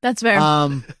up. That's fair.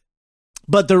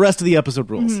 But the rest of the episode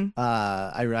rules. Mhm.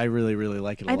 I really, really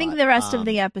like it a lot. I think the rest of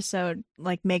the episode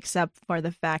like makes up for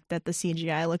the fact that the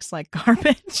CGI looks like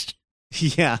garbage.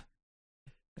 Yeah.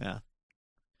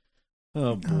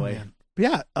 Oh boy. man.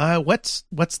 But yeah. What's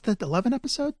the 11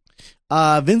 episode?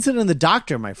 Vincent and the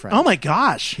Doctor, my friend. Oh my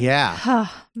gosh. Yeah.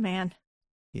 Oh man.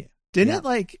 Didn't Yeah. it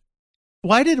like?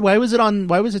 Why was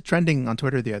it trending on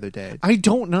Twitter the other day? I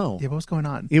don't know. Yeah, what was going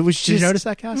on? It was Did you just notice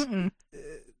that, Cass? Mm-mm.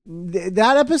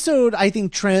 That episode, I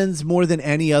think, trends more than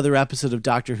any other episode of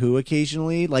Doctor Who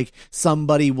occasionally. Like,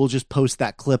 somebody will just post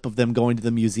that clip of them going to the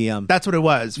museum. That's what it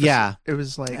was. Yeah. It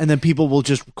was like. And then people will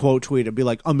just quote tweet and be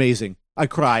like, amazing. I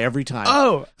cry every time.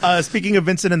 Oh, speaking of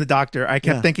Vincent and the Doctor, I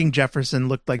kept Yeah. thinking Jefferson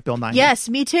looked like Bill Nighy. Yes,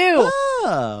 me too.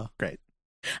 Oh. Great.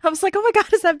 I was like, oh my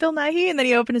god, is that Bill Nighy? And then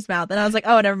he opened his mouth, and I was like,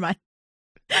 oh, never mind.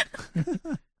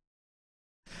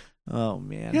 Oh,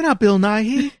 man. You're not Bill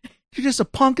Nighy. You're just a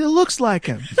punk that looks like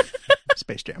him.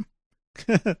 Space Jam.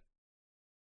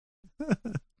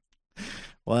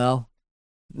 Well,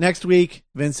 next week,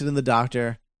 Vincent and the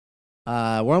Doctor.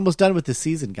 We're almost done with this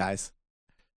season, guys.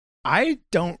 I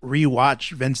don't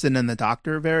rewatch Vincent and the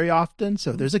Doctor very often,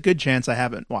 so there's a good chance I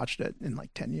haven't watched it in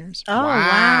like 10 years. Oh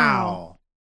wow.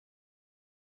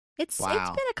 It's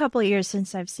Wow. been a couple of years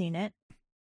since I've seen it.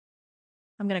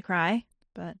 I'm gonna cry,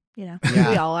 but Yeah.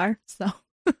 we all are. So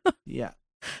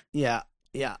Yeah,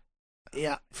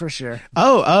 for sure.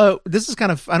 This is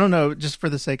kind of, I don't know, just for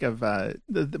the sake of,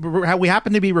 we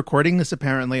happen to be recording this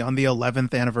apparently on the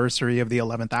 11th anniversary of the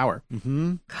 11th hour.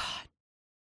 Mm-hmm. God,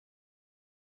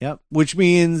 Yep. Which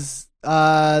means,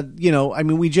 I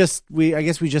mean, we just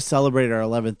celebrated our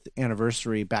 11th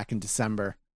anniversary back in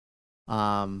December.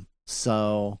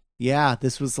 So yeah,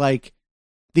 this was like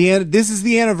this is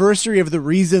the anniversary of the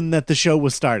reason that the show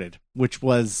was started, which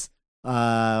was,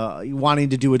 wanting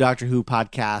to do a Doctor Who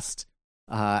podcast,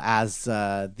 as,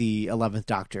 the 11th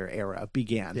Doctor era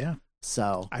began. Yeah.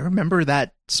 So I remember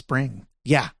that spring.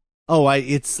 yeah. Oh,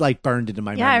 it's like burned into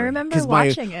my memory. Yeah, I remember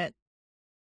watching it.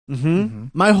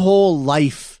 My whole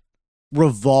life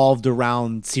revolved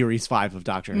around Series 5 of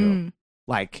Doctor Who.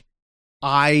 Like,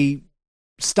 I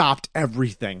stopped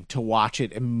everything to watch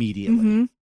it immediately.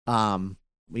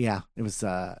 Yeah, it was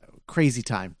a crazy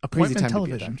time. Crazy time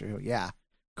television. to be a Doctor Who. Yeah.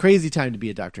 Crazy time to be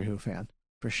a Doctor Who fan,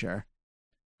 for sure.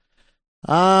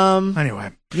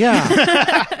 Anyway.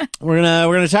 Yeah. We're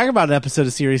gonna talk about an episode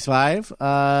of Series 5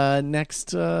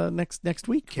 next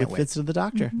week Can't with wait. Vincent the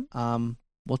Doctor.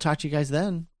 We'll talk to you guys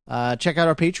then. Check out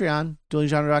our Patreon,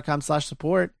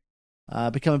 duelinggenre.com/support.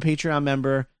 Become a Patreon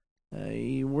member.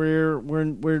 We're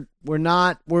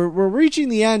reaching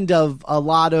the end of a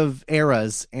lot of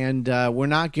eras, and we're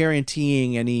not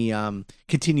guaranteeing any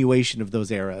continuation of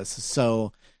those eras.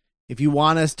 So if you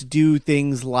want us to do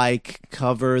things like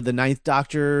cover the 9th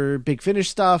Doctor Big Finish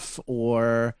stuff,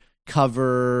 or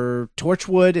cover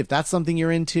Torchwood, if that's something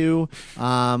you're into,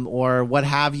 or what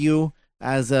have you,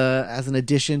 as an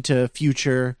addition to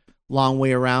future Long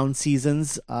Way Around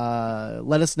seasons,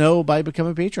 let us know by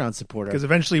becoming a Patreon supporter. Because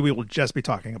eventually we will just be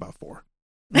talking about 4.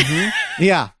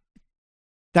 Yeah.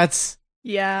 That's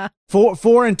Yeah.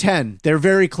 4 and 10. They're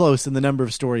very close in the number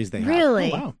of stories they have.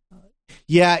 Really? Oh, wow.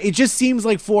 Yeah, it just seems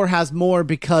like 4 has more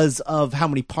because of how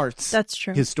many parts That's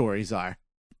true. his stories are.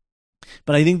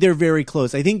 But I think they're very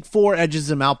close. I think 4 edges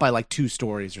him out by like 2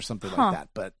 stories or something like that.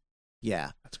 But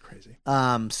yeah. That's crazy.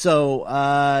 So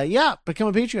become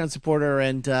a Patreon supporter,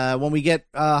 and when we get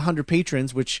 100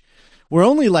 patrons, which we're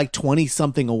only like 20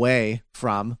 something away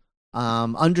from,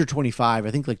 under 25,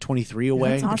 I think like 23 away.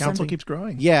 that's The awesome. council keeps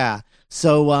growing. Yeah.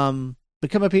 So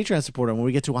become a Patreon supporter. When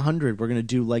we get to 100, we're going to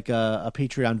do like a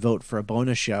Patreon vote for a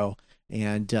bonus show,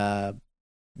 and a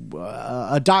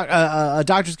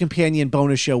Doctor's Companion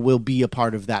bonus show will be a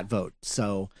part of that vote.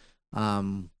 So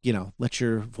let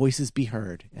your voices be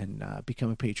heard and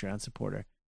become a Patreon supporter.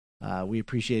 We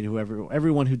appreciate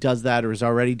everyone who does that or is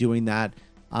already doing that.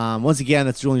 Once again,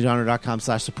 that's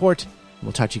duelinggenre.com/support.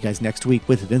 We'll talk to you guys next week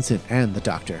with Vincent and the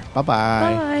Doctor.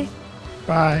 Bye-bye. Bye.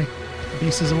 Bye.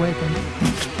 Beast is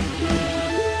awakened.